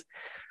sensors.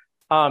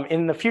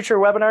 In the future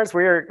webinars,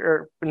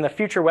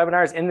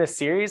 in this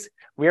series,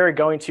 we are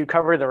going to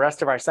cover the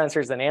rest of our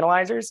sensors and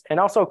analyzers, and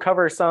also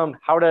cover some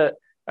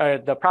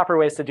the proper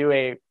ways to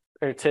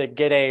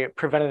get a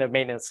preventative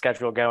maintenance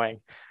schedule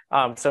going.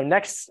 So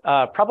next,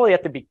 probably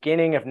at the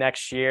beginning of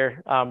next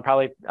year,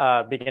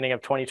 beginning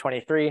of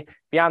 2023,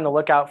 be on the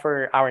lookout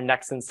for our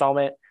next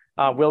installment.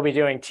 We'll be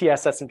doing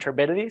TSS and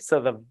turbidity, so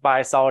the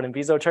biosolid and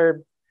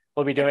Visoturb.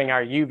 We'll be doing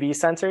our UV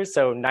sensors,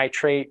 so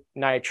nitrate,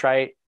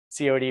 nitrite,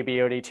 COD,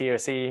 BOD,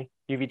 TOC,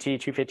 UVT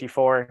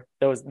 254,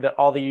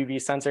 all the UV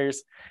sensors,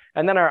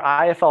 and then our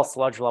IFL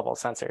sludge level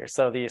sensor,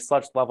 so the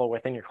sludge level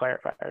within your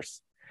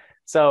clarifiers.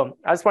 So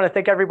I just want to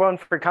thank everyone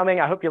for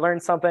coming. I hope you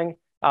learned something.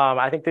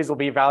 I think these will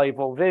be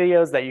valuable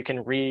videos that you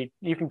can read.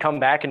 You can come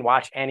back and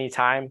watch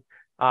anytime.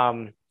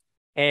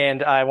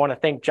 And I want to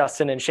thank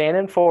Justin and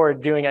Shannon for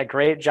doing a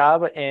great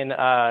job in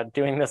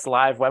doing this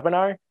live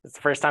webinar. It's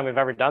the first time we've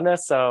ever done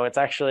this, so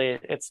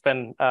it's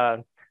been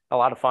a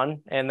lot of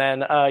fun. And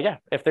then,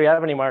 if they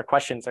have any more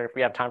questions, or if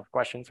we have time for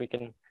questions, we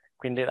can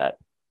do that.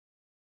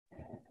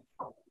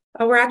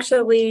 We're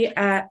actually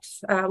at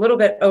a little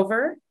bit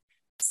over.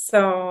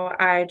 So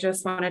I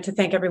just wanted to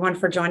thank everyone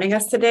for joining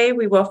us today.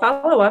 We will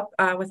follow up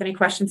with any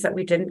questions that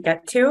we didn't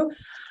get to.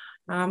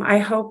 I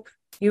hope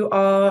you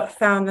all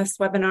found this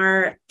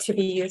webinar to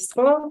be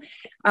useful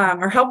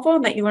or helpful,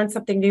 and that you learned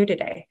something new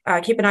today.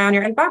 Keep an eye on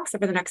your inbox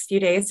over the next few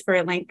days for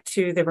a link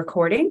to the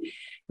recording,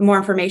 more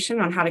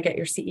information on how to get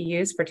your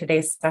CEUs for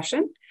today's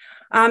session.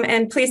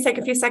 And please take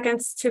a few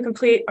seconds to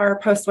complete our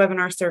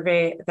post-webinar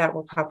survey that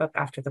will pop up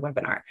after the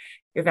webinar.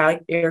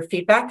 Your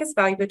feedback is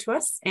valuable to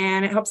us,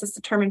 and it helps us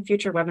determine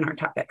future webinar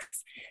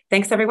topics.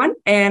 Thanks, everyone,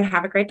 and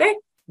have a great day.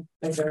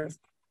 Thanks, Eric.